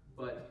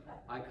 But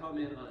I come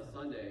in on a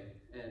Sunday,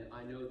 and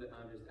I know that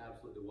I'm just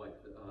absolutely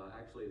wiped.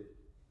 Actually,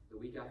 the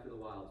week after the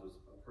Wilds was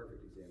a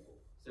perfect example.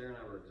 Sarah and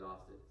I were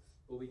exhausted.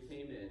 But we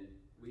came in,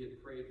 we had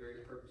prayed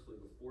very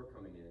purposely before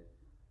coming in,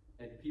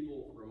 and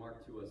people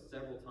remarked to us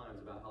several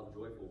times about how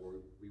joyful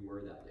we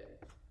were that day.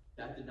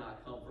 That did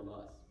not come from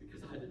us,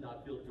 because I did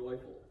not feel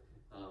joyful.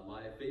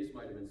 My face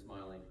might have been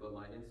smiling, but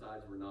my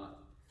insides were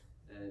not.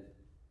 And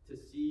to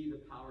see the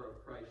power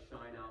of Christ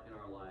shine out in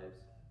our lives,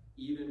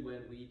 even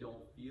when we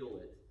don't feel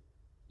it,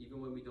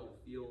 even when we don't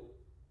feel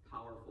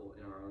powerful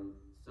in our own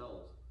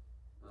selves,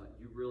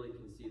 you really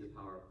can see the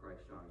power of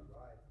Christ shine.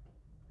 Right.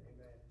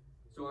 Amen.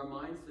 So our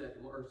mindset,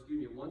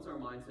 once our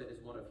mindset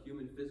is one of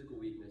human physical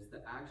weakness,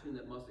 the action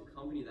that must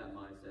accompany that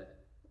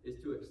mindset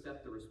is to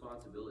accept the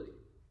responsibility.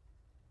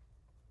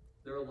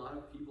 There are a lot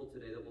of people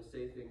today that will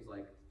say things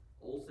like,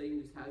 old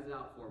Satan just has it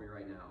out for me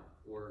right now,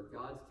 or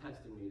God's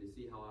testing me to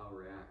see how I'll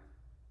react.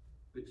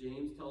 But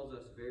James tells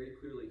us very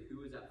clearly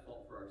who is at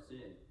fault for our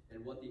sin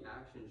and what the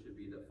action should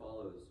be that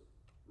follows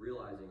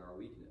realizing our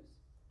weakness.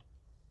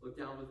 Look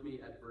down with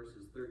me at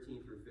verses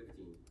 13 through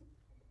 15.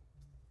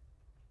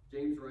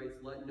 James writes,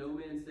 let no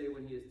man say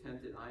when he is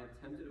tempted, I am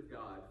tempted of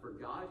God, for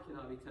God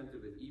cannot be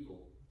tempted with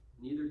evil,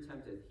 neither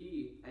tempteth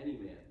he any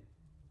man.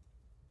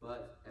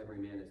 But every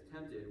man is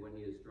tempted when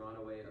he is drawn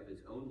away of his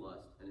own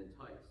lust and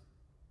enticed.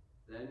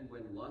 Then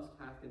when lust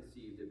hath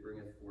conceived, it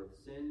bringeth forth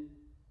sin,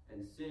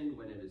 and sin,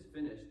 when it is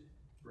finished,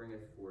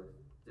 bringeth forth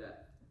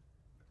death.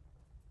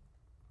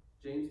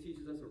 James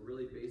teaches us a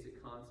really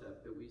basic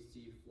concept that we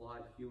see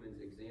flawed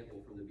humans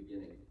example from the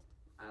beginning.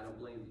 Adam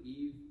blamed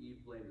Eve, Eve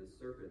blamed the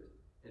serpent,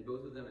 and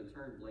both of them in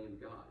turn blamed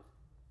God.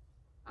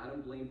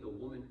 Adam blamed the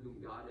woman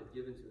whom God had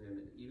given to him,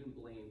 and Eve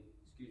blamed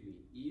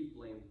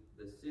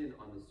the sin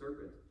on the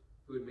serpent,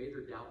 who had made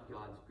her doubt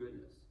God's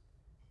goodness.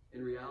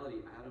 In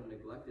reality, Adam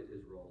neglected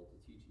his role to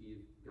teach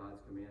Eve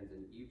God's commands,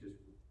 and Eve just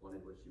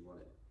wanted what she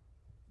wanted.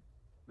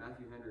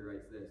 Matthew Henry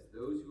writes this,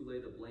 those who lay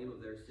the blame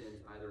of their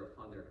sins either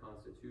upon their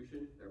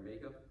constitution, their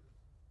makeup,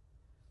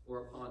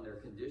 or upon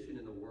their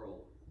condition in the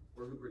world,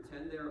 or who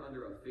pretend they are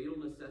under a fatal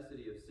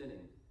necessity of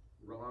sinning,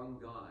 wrong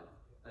God,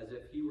 as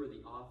if he were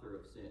the author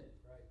of sin.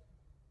 Right.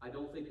 I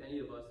don't think any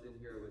of us in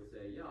here would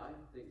say, yeah, I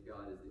think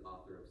God is the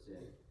author of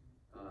sin.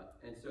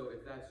 And so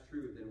if that's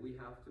true, then we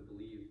have to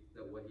believe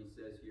that what he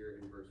says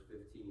here in verse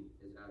 15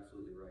 is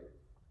absolutely right.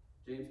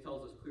 James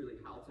tells us clearly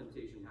how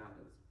temptation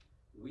happens.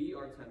 We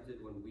are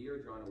tempted when we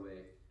are drawn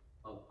away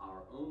of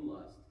our own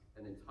lust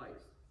and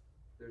enticed.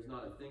 There's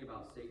not a thing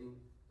about Satan,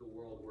 the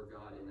world, or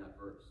God in that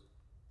verse.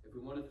 If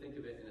we want to think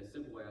of it in a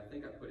simple way, I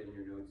think I put it in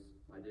your notes.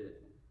 I did.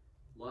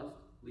 Lust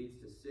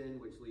leads to sin,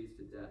 which leads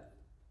to death.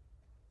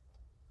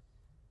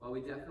 While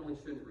we definitely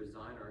shouldn't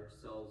resign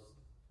ourselves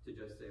to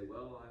just say,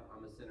 well,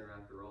 I'm a sinner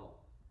after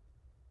all.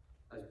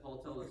 As Paul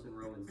tells us in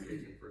Romans 6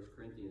 and 1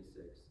 Corinthians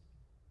 6,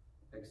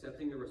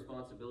 accepting the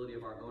responsibility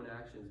of our own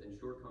actions and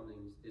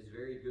shortcomings is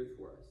very good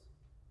for us.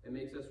 It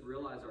makes us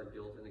realize our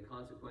guilt and the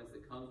consequence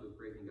that comes with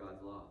breaking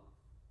God's law.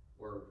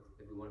 Or,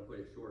 if we want to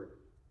put it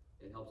short,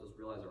 it helps us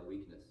realize our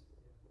weakness.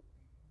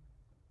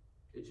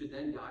 It should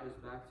then guide us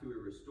back to a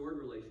restored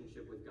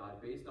relationship with God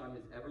based on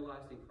his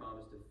everlasting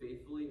promise to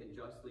faithfully and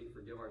justly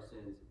forgive our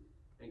sins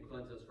and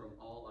cleanse us from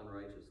all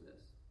unrighteousness.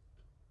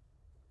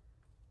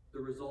 The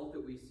result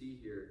that we see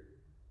here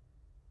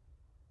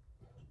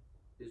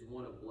is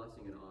one of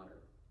blessing and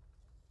honor.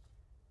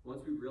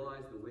 Once we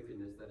realize the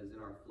wickedness that is in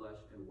our flesh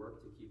and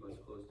work to keep us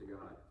close to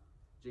God,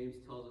 James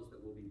tells us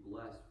that we'll be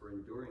blessed for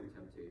enduring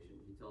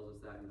temptation. He tells us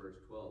that in verse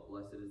 12,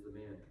 blessed is the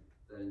man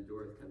that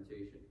endureth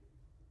temptation.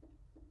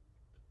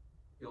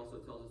 He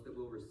also tells us that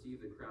we'll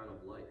receive the crown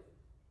of life.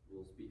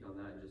 We'll speak on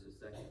that in just a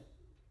second.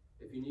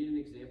 If If you need an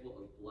example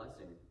of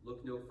blessing,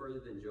 look no further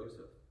than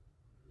Joseph.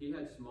 He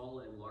had small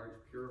and large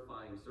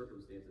purifying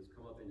circumstances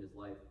come up in his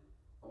life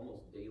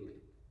almost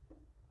daily.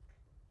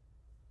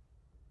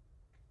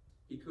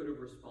 He could have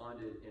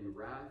responded in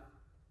wrath.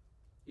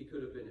 He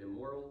could have been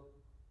immoral.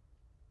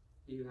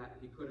 He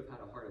could have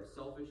had a heart of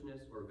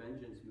selfishness or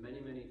vengeance many,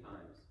 many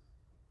times,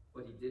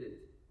 but he didn't.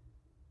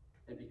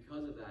 And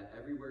because of that,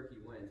 everywhere he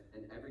went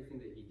and everything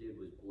that he did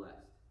was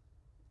blessed.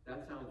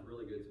 That sounds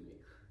really good to me.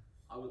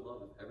 I would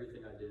love if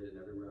everything I did and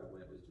everywhere I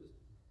went was just,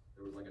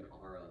 there was like an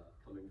aura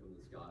coming from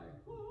the sky.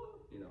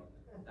 You know,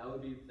 that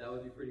would be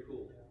pretty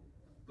cool.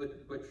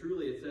 But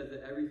truly, it says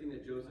that everything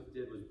that Joseph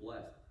did was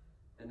blessed.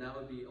 And that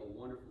would be a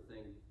wonderful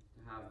thing to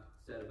have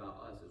said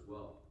about us as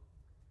well.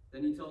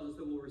 Then he tells us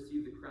that we'll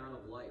receive the crown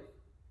of life.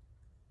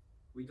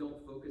 We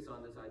don't focus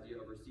on this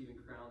idea of receiving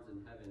crowns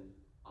in heaven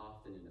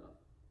often enough.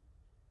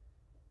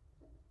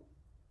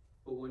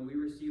 But when we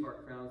receive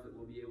our crowns that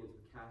we'll be able to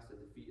cast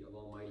at the feet of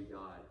Almighty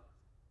God,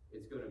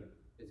 it's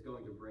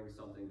going to bring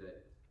something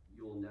that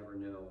you will never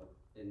know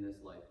in this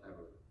life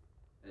ever.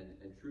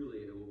 And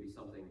truly, it will be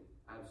something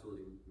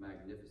absolutely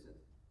magnificent.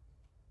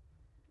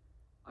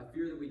 I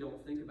fear that we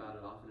don't think about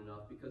it often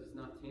enough because it's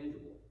not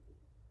tangible.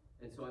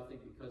 And so I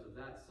think because of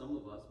that, some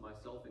of us,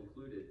 myself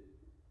included,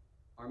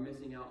 are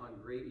missing out on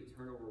great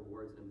eternal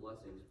rewards and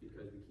blessings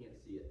because we can't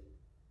see it.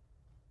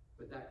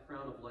 But that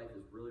crown of life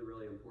is really,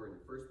 really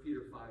important. 1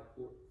 Peter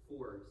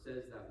 5:4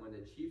 says that when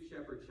the chief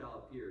shepherd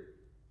shall appear,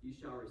 he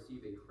shall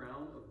receive a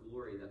crown of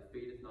glory that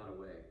fadeth not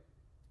away.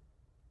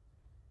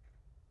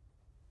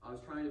 I was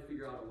trying to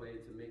figure out a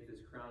way to make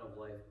this crown of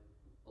life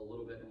a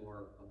little bit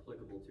more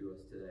applicable to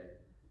us today.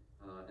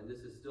 And this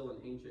is still an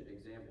ancient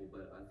example,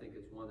 but I think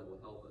it's one that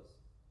will help us.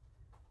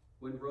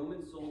 When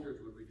Roman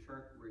soldiers would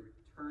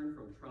return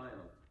from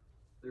triumph,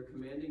 their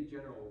commanding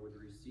general would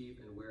receive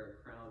and wear a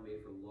crown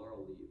made from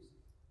laurel leaves,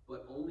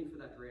 but only for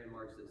that grand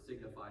march that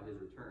signified his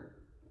return.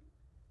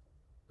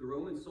 The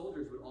Roman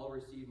soldiers would all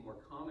receive more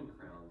common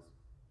crowns,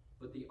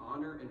 but the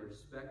honor and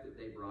respect that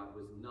they brought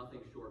was nothing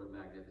short of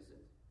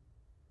magnificent.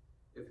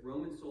 If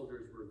Roman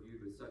soldiers were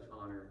viewed with such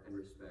honor and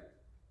respect,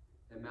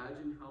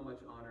 imagine how much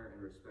honor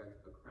and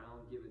respect a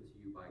crown given to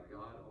you by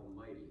God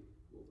Almighty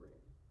will bring.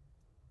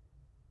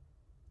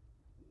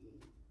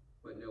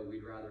 But no,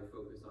 we'd rather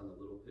focus on the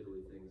little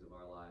piddly things of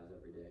our lives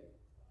every day.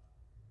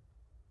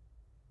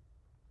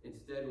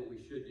 Instead, what we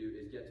should do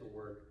is get to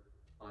work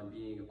on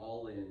being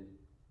all in,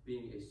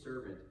 being a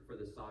servant for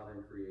the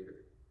sovereign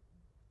Creator.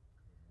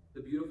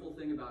 The beautiful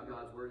thing about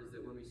God's Word is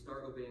that when we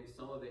start obeying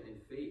some of it in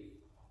faith,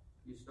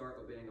 you start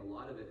obeying a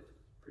lot of it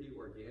pretty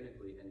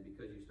organically, and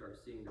because you start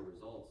seeing the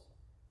results.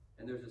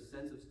 And there's a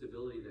sense of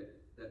stability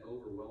that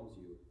overwhelms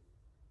you.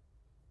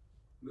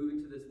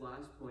 Moving to this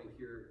last point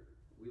here,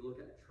 we look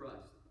at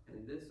trust.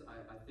 And this,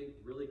 I think,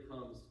 really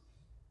comes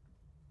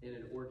in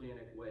an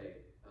organic way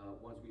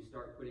once we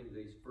start putting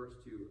these first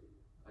two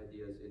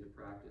ideas into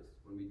practice.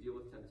 When we deal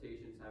with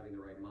temptations, having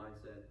the right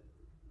mindset,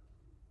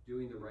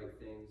 doing the right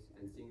things,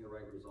 and seeing the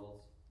right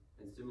results,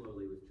 and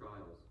similarly with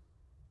trials.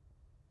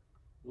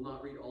 We'll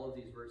not read all of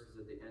these verses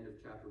at the end of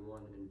chapter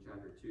 1 and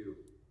chapter 2.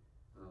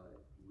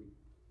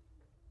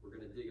 We're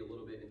going to dig a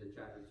little bit into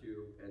chapter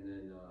 2, and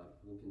then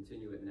we'll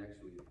continue it next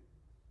week.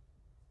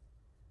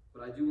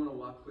 But I do want to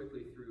walk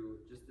quickly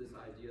through just this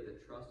idea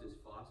that trust is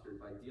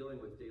fostered by dealing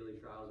with daily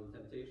trials and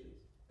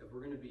temptations. If we're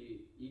going to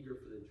be eager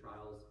for the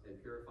trials and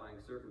purifying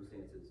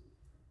circumstances,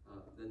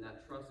 then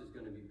that trust is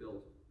going to be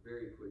built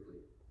very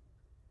quickly.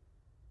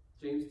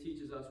 James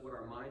teaches us what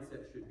our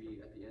mindset should be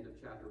at the end of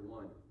chapter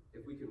 1.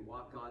 If we can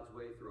walk God's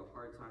way through a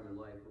hard time in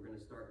life, we're going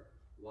to start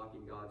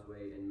walking God's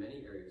way in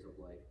many areas of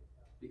life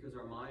because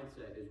our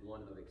mindset is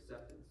one of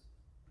acceptance.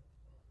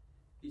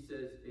 He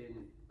says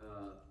in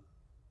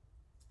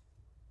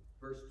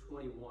verse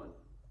 21,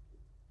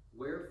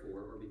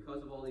 wherefore, or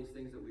because of all these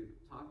things that we've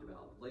talked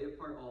about, lay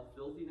apart all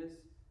filthiness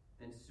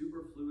and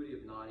superfluity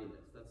of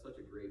naughtiness. That's such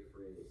a great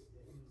phrase.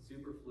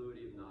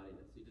 Superfluity of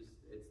naughtiness.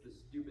 It's the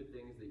stupid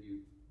things that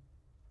you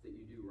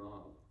do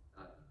wrong,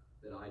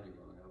 that I do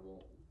wrong. I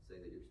won't say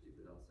that you're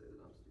stupid. I'll say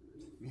that I'm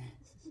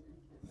stupid.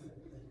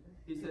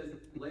 He says,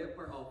 lay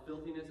apart all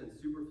filthiness and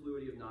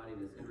superfluity of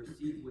naughtiness, and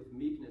receive with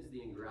meekness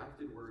the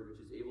engrafted word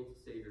which is able to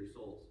save your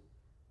souls.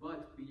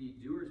 But be ye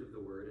doers of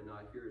the word, and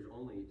not hearers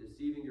only,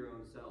 deceiving your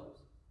own selves.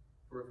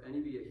 For if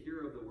any be a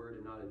hearer of the word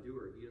and not a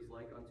doer, he is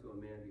like unto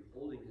a man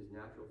beholding his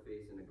natural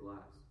face in a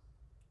glass.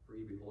 For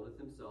he beholdeth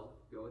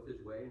himself, goeth his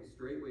way, and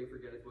straightway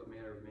forgetteth what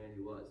manner of man he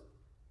was.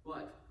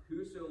 But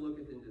whoso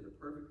looketh into the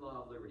perfect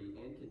law of liberty,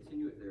 and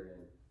continueth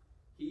therein,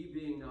 he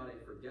being not a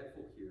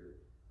forgetful hearer,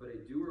 but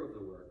a doer of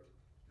the work,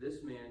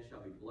 this man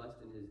shall be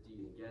blessed in his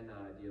deed. Again,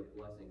 that idea of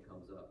blessing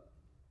comes up.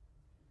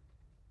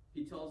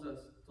 He tells us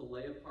to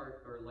lay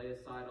apart or lay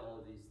aside all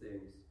of these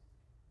things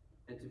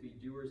and to be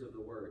doers of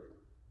the word.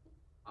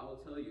 I will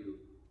tell you,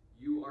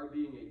 you are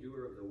being a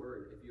doer of the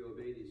word if you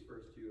obey these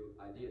first two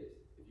ideas.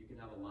 If you can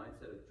have a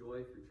mindset of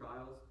joy through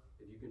trials,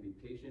 if you can be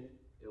patient,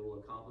 it will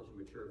accomplish a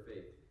mature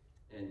faith.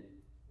 And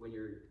when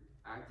you're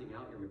acting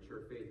out your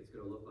mature faith, it's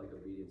going to look like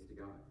obedience to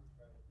God.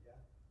 Right, yeah.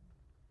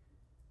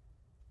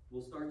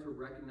 We'll start to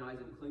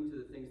recognize and cling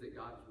to the things that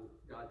God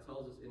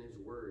tells us in his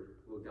word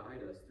will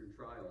guide us through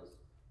trials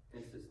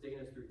and sustain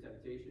us through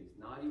temptations,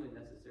 not even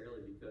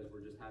necessarily because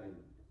we're just having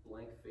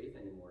blank faith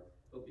anymore,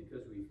 but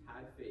because we've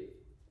had faith.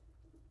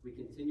 We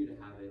continue to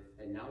have it,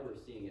 and now we're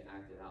seeing it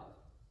acted out.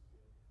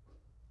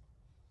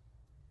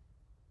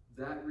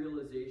 That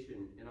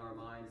realization in our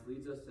minds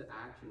leads us to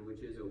action, which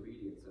is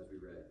obedience, as we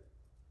read.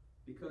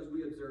 Because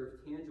we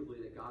observe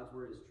tangibly that God's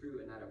word is true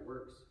and that it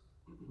works,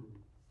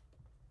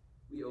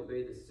 we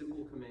obey the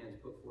simple commands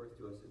put forth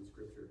to us in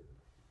Scripture.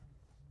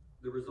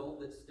 The result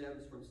that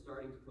stems from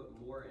starting to put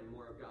more and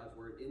more of God's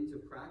word into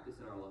practice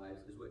in our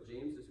lives is what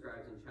James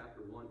describes in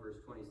chapter 1,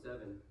 verse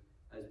 27,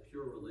 as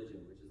pure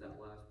religion, which is that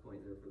last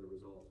point there for the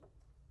result.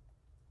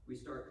 We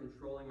start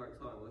controlling our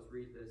tongue. Let's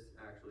read this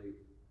actually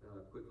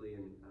quickly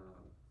in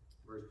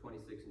verse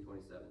 26 and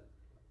 27.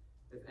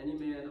 If any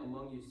man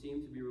among you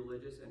seem to be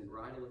religious and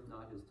bridleth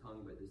not his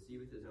tongue, but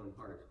deceiveth his own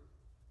heart,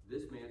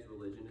 this man's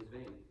religion is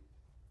vain.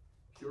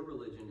 Pure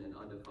religion and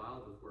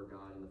undefiled before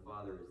God and the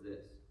Father is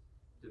this,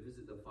 to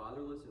visit the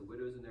fatherless and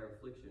widows in their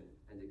affliction,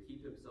 and to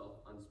keep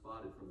himself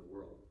unspotted from the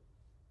world.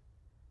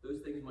 Those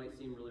things might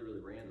seem really,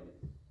 really random,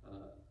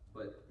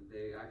 but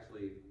they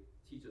actually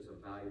teach us a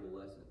valuable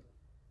lesson.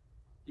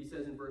 He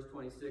says in verse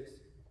 26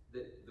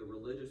 that the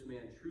religious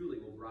man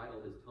truly will bridle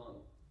his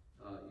tongue.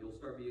 You'll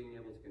start being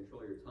able to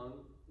control your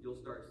tongue. You'll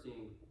start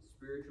seeing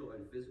spiritual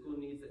and physical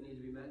needs that need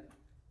to be met,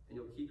 and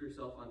you'll keep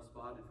yourself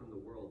unspotted from the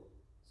world,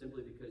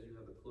 simply because you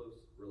have a close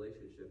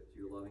relationship to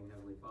your loving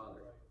Heavenly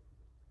Father.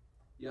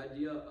 The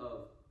idea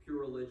of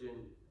pure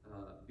religion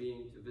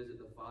being to visit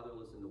the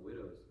fatherless and the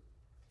widows,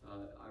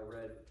 I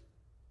read,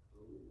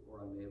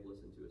 or I may have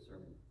listened to a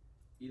sermon.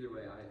 Either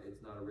way,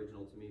 it's not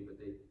original to me,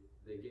 but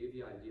they gave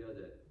the idea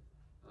that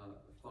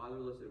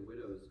fatherless and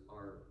widows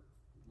are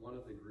one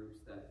of the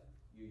groups that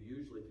you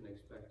usually can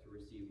expect to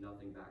receive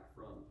nothing back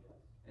from.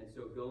 And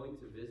so going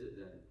to visit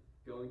them,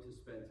 going to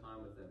spend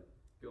time with them,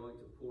 going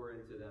to pour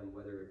into them,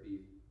 whether it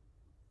be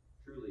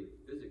truly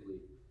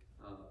physically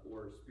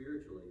or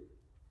spiritually,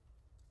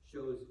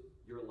 shows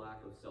your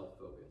lack of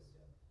self-focus.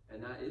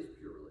 And that is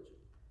pure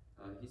religion.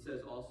 He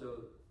says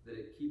also that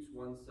it keeps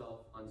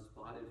oneself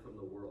unspotted from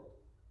the world.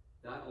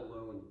 That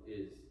alone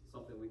is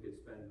something we could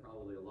spend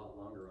probably a lot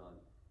longer on,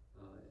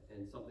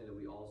 and something that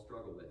we all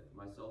struggle with,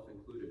 myself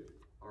included.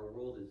 Our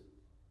world is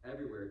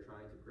everywhere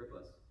trying to grip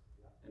us.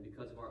 And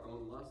because of our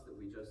own lust that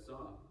we just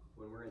saw,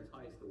 when we're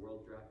enticed, the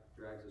world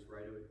drags us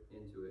right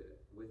into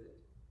it with it.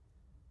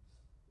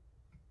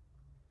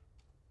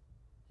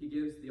 He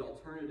gives the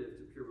alternative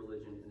to pure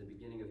religion in the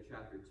beginning of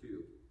chapter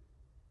 2.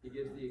 He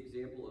gives the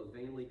example of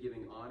vainly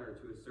giving honor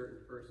to a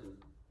certain person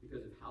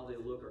because of how they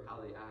look or how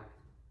they act.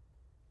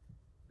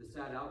 The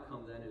sad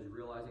outcome then is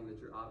realizing that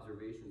your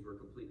observations were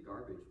complete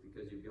garbage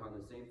because you've gone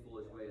the same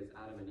foolish way as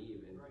Adam and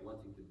Eve in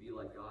wanting to be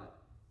like God.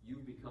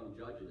 You've become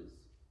judges,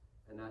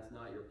 and that's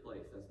not your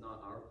place. That's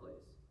not our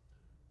place.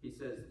 He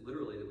says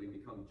literally that we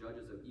become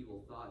judges of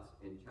evil thoughts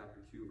in chapter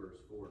 2, verse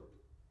 4.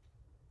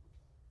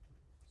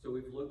 So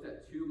we've looked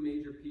at two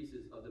major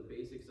pieces of the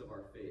basics of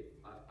our faith.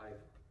 I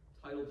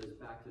titled this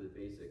Back to the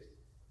Basics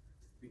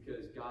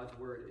because God's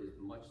word is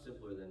much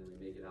simpler than we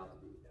make it out to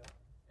be.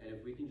 And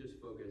if we can just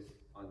focus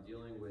on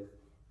dealing with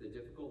the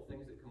difficult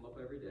things that come up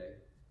every day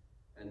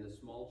and the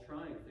small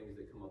trying things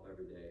that come up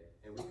every day,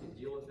 and we can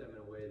deal with them in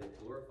a way that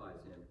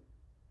glorifies him,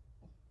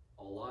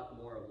 a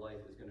lot more of life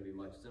is going to be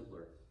much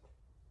simpler.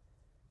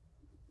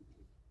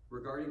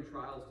 Regarding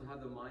trials, to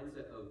have the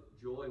mindset of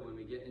joy when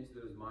we get into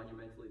those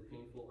monumentally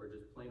painful or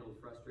just plain old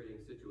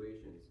frustrating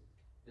situations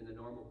in the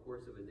normal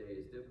course of a day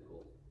is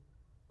difficult.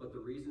 But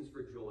the reasons for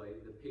joy,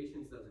 the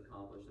patience that's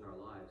accomplished in our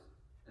lives,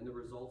 and the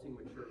resulting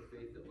mature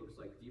faith that looks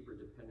like deeper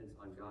dependence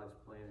on God's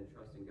plan and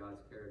trusting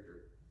God's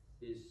character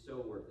is so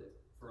worth it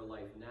for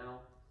life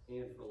now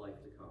and for life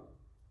to come.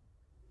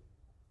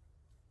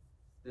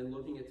 Then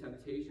looking at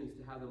temptations,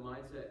 to have the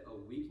mindset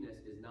of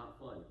weakness is not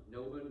fun.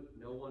 No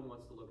one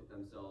wants to look at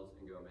themselves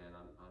and go, man,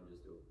 I'm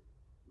just a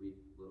weak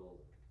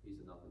little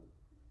piece of nothing.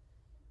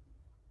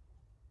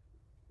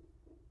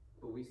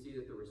 But we see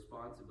that the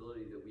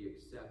responsibility that we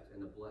accept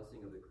and the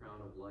blessing of the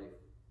crown of life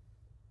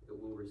that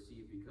we'll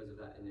receive because of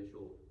that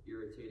initial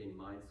irritating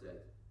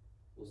mindset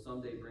will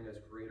someday bring us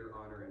greater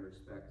honor and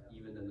respect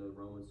even than the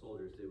Roman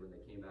soldiers did when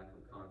they came back from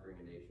conquering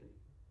a nation.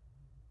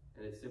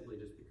 And it's simply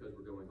just because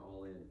we're going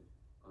all in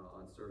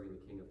on serving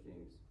the King of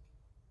Kings.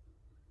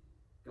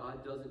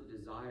 God doesn't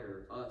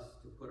desire us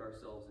to put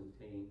ourselves in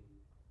pain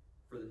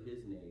for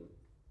his name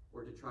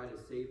or to try to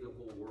save the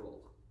whole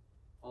world.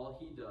 All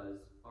he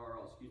desires,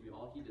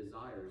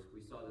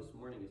 we saw this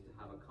morning, is to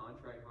have a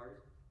contrite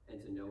heart and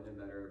to know him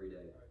better every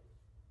day.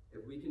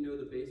 If we can know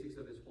the basics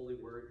of his holy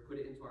word, put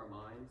it into our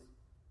minds,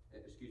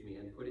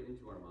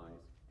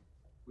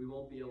 we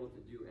won't be able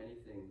to do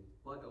anything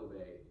but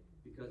obey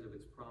because of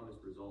its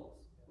promised results.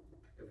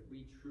 If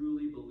we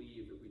truly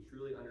believe, if we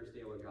truly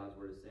understand what God's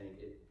word is saying,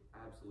 it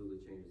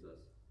absolutely changes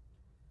us.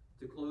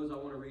 To close, I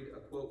want to read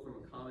a quote from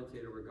a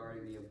commentator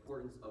regarding the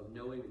importance of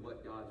knowing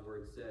what God's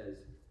word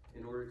says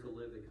in order to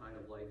live the kind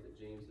of life that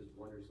James has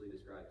wondrously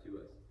described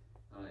to us.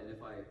 And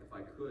if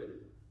I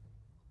could,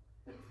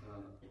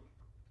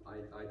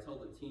 I tell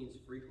the teens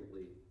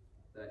frequently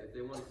that if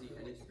they want to see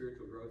any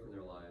spiritual growth in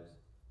their lives,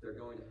 they're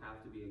going to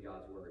have to be in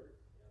God's Word.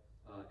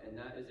 And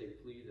that is a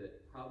plea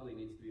that probably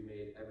needs to be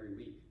made every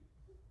week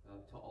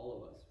to all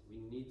of us. We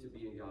need to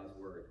be in God's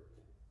Word.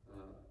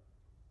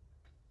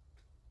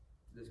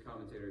 This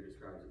commentator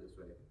describes it this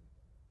way.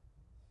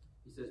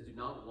 He says, "Do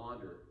not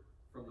wander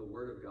from the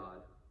Word of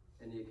God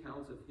and the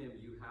accounts of Him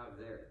you have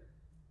there.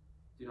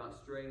 Do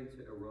not stray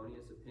into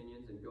erroneous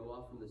opinions and go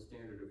off from the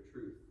standard of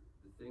truth.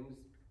 The things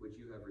which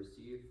you have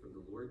received from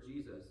the Lord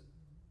Jesus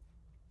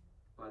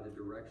by the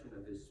direction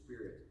of His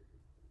Spirit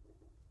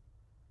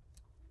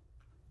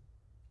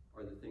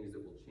are the things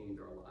that will change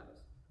our lives."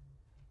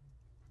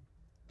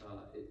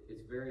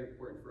 It's very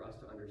important for us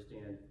to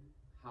understand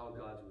how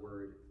God's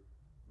Word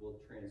will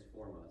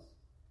transform us.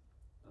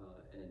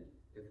 And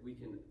if we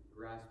can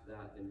grasp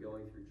that, then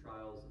going through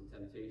trials and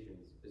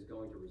temptations is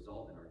going to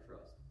result in our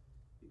trust,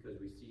 because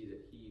we see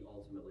that He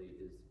ultimately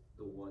is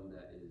the one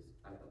that is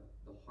at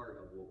the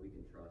heart of what we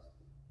can trust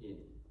in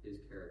His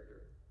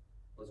character.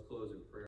 Let's close in prayer.